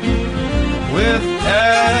 With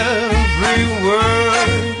every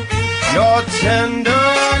word, your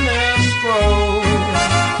tenderness grows,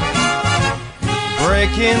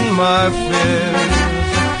 breaking my fears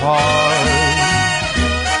apart.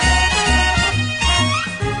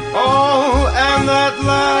 Oh, and that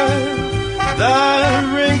light that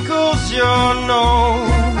wrinkles your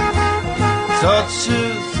nose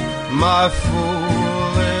touches my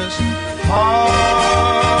foolish heart.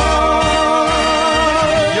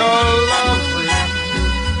 You're lovely,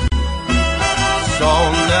 so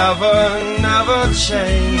never, never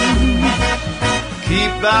change.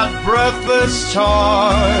 Keep that breathless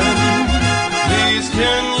charm. Please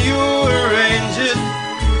can you arrange it?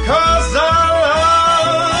 'Cause I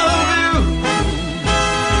love you,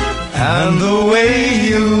 and the way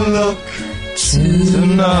you look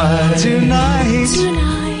tonight.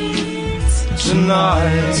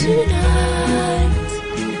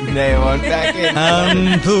 They won't back in.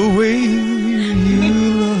 And the way you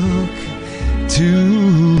look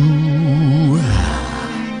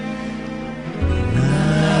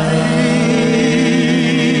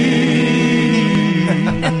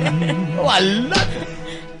Oh, I love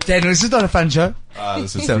it. Daniel, this is not a fun show.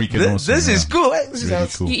 This is So, freaking awesome. this is cool. Eh? This is Really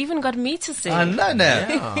how- cool. You even got me to sing. I know now.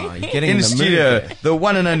 Oh, you're getting In the mood studio, there. the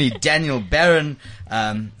one and only Daniel Baron,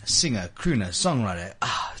 singer, crooner, songwriter.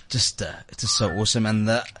 It's just so awesome. And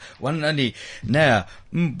the one and only Nea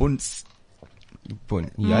Mbuns.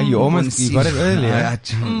 Yeah, you got it earlier.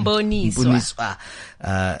 Mboniswa.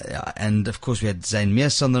 And of course we had Zane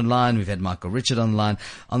Meas on the line. We've had Michael Richard on the line.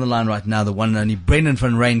 On the line right now, the one and only Brendan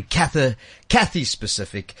van Ryn, Kathy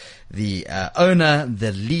specific, the owner,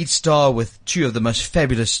 the lead star with two of the most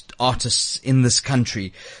fabulous artists in this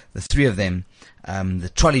country. The three of them,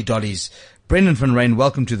 the Trolley Dollies. Brendan van Ryn,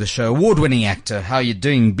 welcome to the show. Award-winning actor. How are you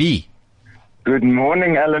doing, B? Good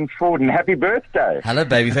morning, Alan Ford, and happy birthday. Hello,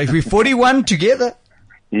 baby face. We're 41 together.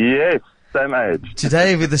 Yes, same age.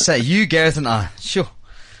 Today we're the same. You, Gareth, and I. Sure.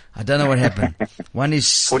 I don't know what happened. One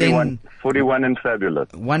is 41 and fabulous.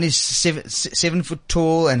 One is 7 foot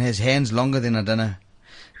tall and has hands longer than, I don't know.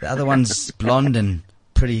 The other one's blonde and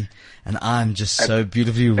pretty, and I'm just so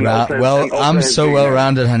beautifully I'm so well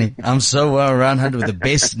rounded, honey. I'm so well rounded with the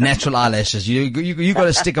best natural eyelashes. You got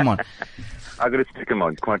to stick them on. I got to stick them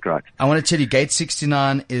on. Quite right. I want to tell you, Gate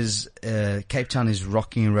 69 is Cape Town is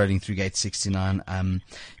rocking and rolling through Gate 69.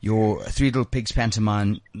 Your Three Little Pigs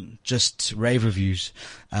pantomime, just rave reviews.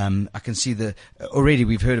 I can see already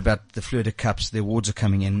we've heard about the Fleur de Cups. The awards are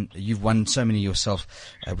coming in. You've won so many yourself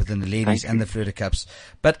within the ladies and the Fleur de Cups.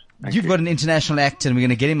 But you've got an international actor, and we're going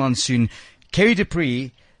to get him on soon. Kerry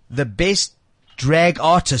Dupree, the best drag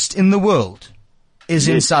artist in the world, is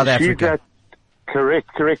in South Africa. Correct.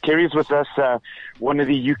 Kerry's with us, one of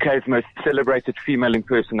the UK's most celebrated female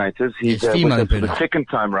impersonators. He's Yes, female with us for the impersonator. second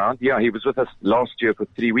time round. Yeah, he was with us last year for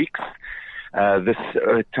 3 weeks. This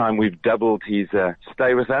time we've doubled his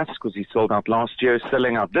stay with us because he sold out last year,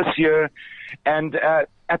 selling out this year. And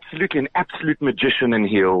absolutely an absolute magician in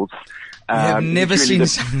heels. I've never he's really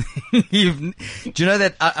seen something. Do you know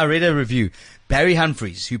that I read a review? Barry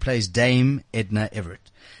Humphries, who plays Dame Edna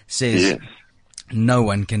Everett, says Yes. no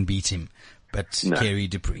one can beat him but No. Kerry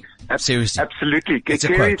Dupree. Seriously. Absolutely. It's a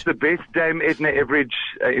Kerry's quote. the best Dame Edna Everett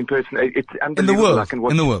impersonator. It's unbelievable. world. I can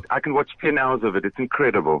watch, In the world. I can watch 10 hours of it. It's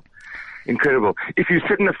incredible. Incredible. If you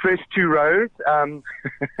sit in the first 2 rows,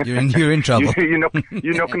 You're in trouble. you're not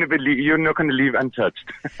going to leave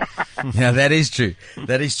untouched. Yeah, that is true.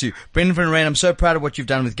 That is true. Brendan Van Ryn, I'm so proud of what you've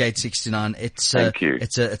done with Gate 69. Thank you.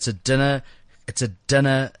 It's a dinner. It's a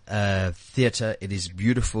dinner theatre. It is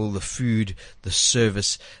beautiful. The food, the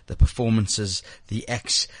service, the performances, the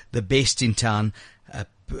acts, the best in town.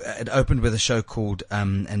 It opened with a show called,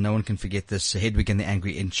 and no one can forget this, Hedwig and the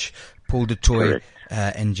Angry Inch. Paul DeToy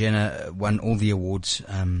and Jenna won all the awards.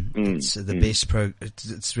 It's the best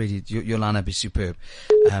it's really, your lineup is superb.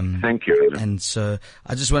 Thank you. And so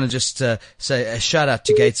I just want to say a shout out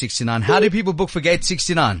to Gate 69. How do people book for Gate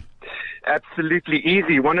 69? Absolutely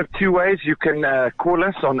easy. One of 2 ways. You can call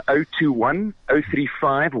us on 021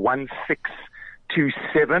 035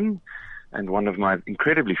 1627. And one of my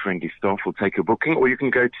incredibly friendly staff will take a booking, or you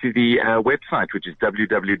can go to the website, which is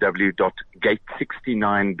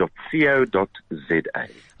www.gate69.co.za.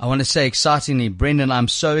 I want to say excitingly, Brendan, I'm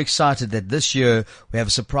so excited that this year we have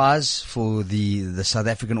a surprise for the South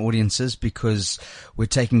African audiences, because we're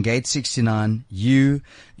taking Gate 69, your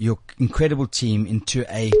incredible team, into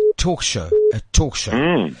a talk show.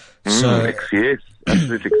 So, Yes,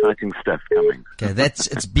 absolutely exciting stuff coming. okay,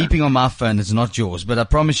 it's beeping on my phone. It's not yours, but I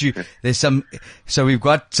promise you, there's some. So we've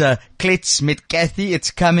got Klets met Kathy.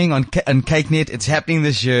 It's coming on CakeNet. It's happening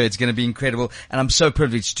this year. It's going to be incredible, and I'm so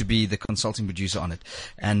privileged to be the consulting producer on it.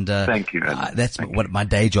 And Thank you, Alan. that's what my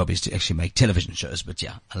day job is, to actually make television shows. But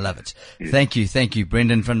yeah, I love it. Thank you,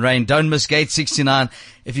 Brendan Van Ryn. Don't miss Gate 69.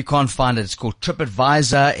 If you can't find it, it's called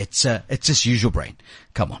TripAdvisor. It's just use your brain.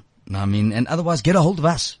 Come on. I mean, and otherwise, get a hold of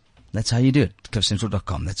us. That's how you do it.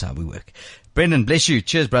 CliffCentral.com. That's how we work. Brendan, bless you.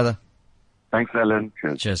 Cheers, brother. Thanks, Alan.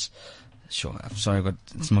 Cheers. Sure. I'm sorry.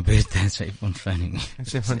 It's my birthday. So everyone's phoning me.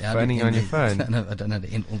 Is everyone phoning on your phone? No, I don't know how to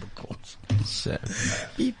end all the calls. So,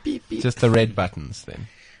 Beep, beep, beep. just the red buttons then.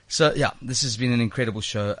 So yeah, this has been an incredible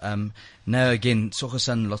show. Now again,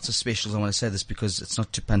 Soho-san, lots of specials. I want to say this because it's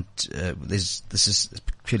not to punt. This is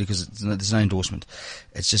purely because there's no endorsement.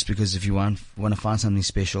 It's just because if you want to find something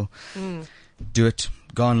special, do it.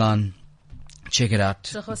 Go online, check it out.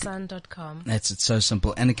 Sohosan.com. It's so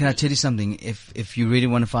simple. And can I tell you something? If you really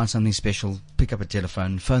want to find something special, pick up a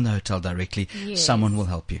telephone, phone the hotel directly. Yes. Someone will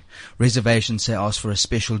help you. Reservations, say, ask for a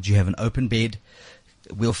special. Do you have an open bed?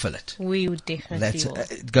 We'll fill it. We would definitely will.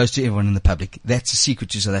 It goes to everyone in the public. That's a secret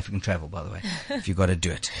to South African travel, by the way, if you've got to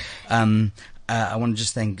do it. I want to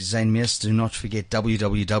just thank Zane Meas. Do not forget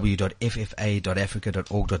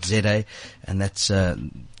www.ffa.africa.org.za, and that's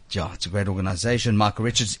it's a great organization. Michael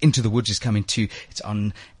Richards, Into the Woods, is coming to. It's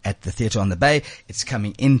on at the Theatre on the Bay. It's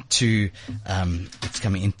coming into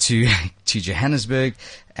to Johannesburg,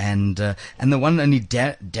 and the one and only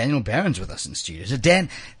Daniel Baron's with us in the studio. So Dan,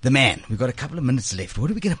 the man, we've got a couple of minutes left.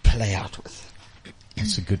 What are we going to play out with?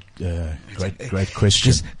 That's a good, great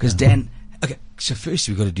question. Because Dan, okay. So first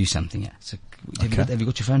we've got to do something. Yeah. So have you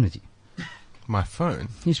got your phone with you? My phone?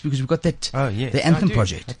 Yes, because we've got that. Oh, yes. The Anthem I do.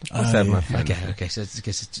 project. Of course I have my phone. Okay. So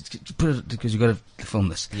put it, because you've got to film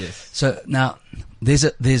this. Yes. So now there's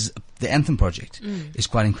the Anthem project is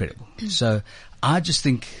quite incredible. So I just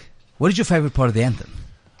think, what is your favorite part of the Anthem?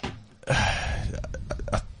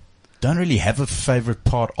 I don't really have a favorite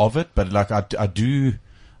part of it, but like I do.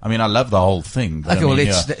 I mean, I love the whole thing. But Okay, I mean,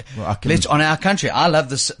 let's honor our country. I love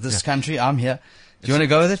this country. I'm here. Do you want to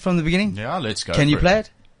go with it from the beginning? Yeah, let's go. Can you play it?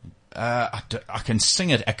 I can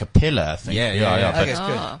sing it a cappella, I think. Yeah. But, Okay,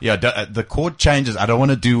 good. yeah, the chord changes. I don't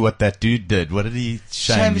want to do what that dude did. What did he?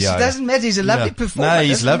 Shame. It doesn't matter. He's a lovely performer. No,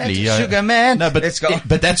 he's Doesn't lovely. matter. Yeah. Sugar man. No, but let's go.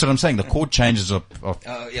 But that's what I'm saying. The chord changes are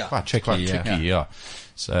quite tricky. tricky. Yeah.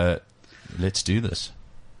 So let's do this.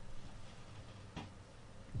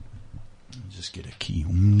 Just get a key.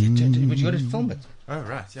 But you got to film it. Oh,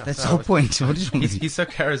 right. Yeah. That's the whole point. What is wrong with you? He's so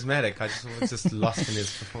charismatic. I was just lost in his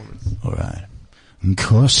performance. All right.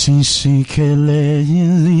 Nkosi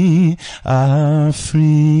sikeleli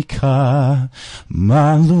Afrika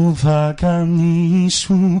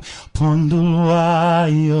maluvaganisu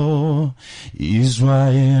pondulwayo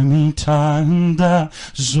Israel mitanda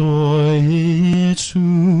zoetu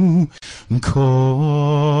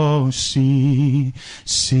Nkosi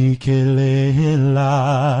sikelela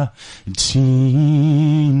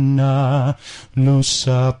tina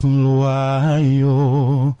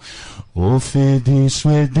lusapulwayo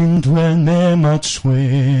Ofediswe dindwene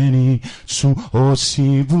matsweni su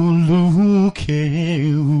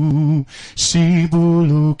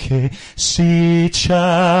sibuluke si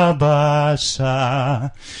chabasa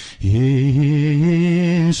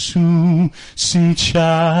Yesu si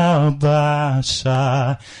chabasa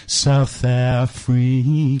South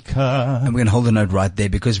Africa. And we're going to hold the note right there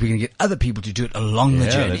because we're going to get other people to do it along the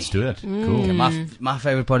journey. Yeah, let's do it. Cool. Okay, my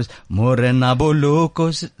favorite part is Morena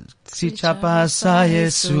Boloko si chabasa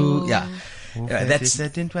Yesu. Yeah. That's I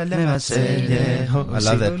love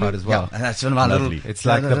that part as well. Yeah, that's one of my little. It's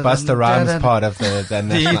like the Busta Rhymes part of the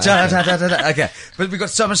national anthem. Okay, but we've got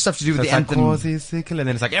so much stuff to do with the anthem. And then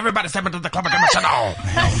it's like everybody step into the club and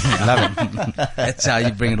I love it. That's how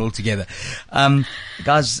you bring it all together.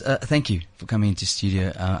 Guys, thank you for coming into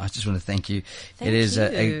studio. I just want to thank you. It is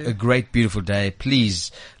a great, beautiful day.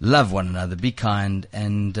 Please love one another, be kind,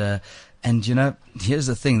 and you know, here's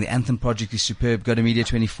the thing. The Anthem Project is superb. Go to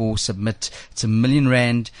Media24, submit. It's R1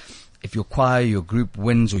 million. If your choir, your group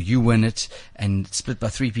wins or you win it, and it's split by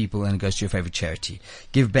 3 people and it goes to your favorite charity.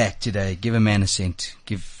 Give back today. Give a man a cent.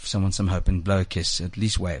 Give someone some hope and blow a kiss. At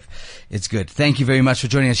least wave. It's good. Thank you very much for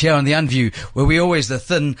joining us here on The Unview, where we're always the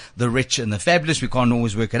thin, the rich, and the fabulous. We can't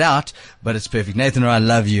always work it out, but it's perfect. Nathan, I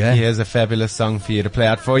love you. Eh? Here's a fabulous song for you to play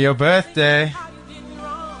out for your birthday.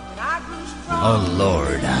 Oh,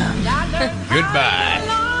 Lord. Goodbye.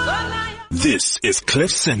 This is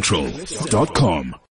CliffCentral.com.